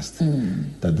father passed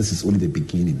that this is only the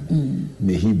beginning.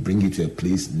 May he bring you to a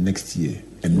place next year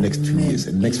and next 2 years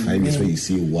and next 5 years where you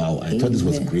say, wow, I thought this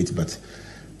was great, but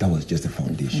that was just a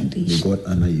foundation. May God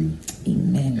honor you.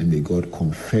 Amen. And may God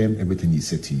confirm everything he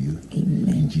said to you.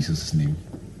 Amen. In Jesus' name.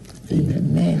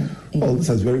 Amen. Well, this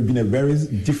has been a very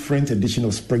different edition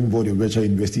of Springboard, your virtual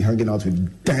university, hanging out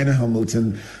with Diana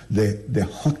Hamilton, the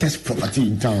hottest property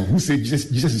in town, who said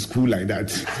Jesus is cool like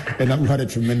that. And I've had a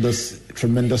tremendous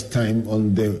time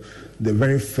on the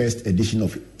very first edition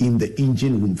of In the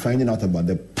Engine Room, finding out about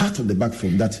the part of the back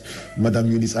from that Madam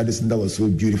Eunice Addison that was so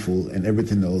beautiful, and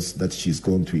everything else that she's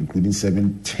gone through, including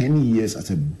 10 years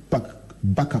as a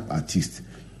backup artist,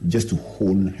 just to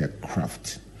hone her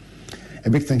craft. A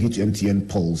big thank you to MTN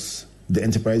Pulse, the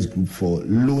enterprise group, for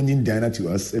loaning Diana to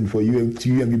us, and for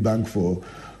UMB Bank for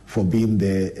being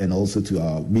there, and also to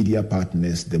our media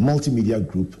partners, the multimedia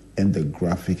group and the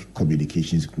graphic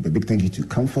communications group. A big thank you to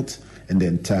Comfort and the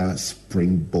entire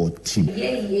Springboard team.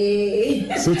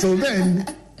 Yeah. So till then,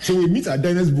 so we meet at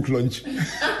Diana's book launch.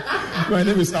 My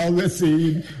name is Albert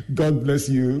saying, God bless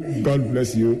you, and God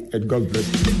bless you.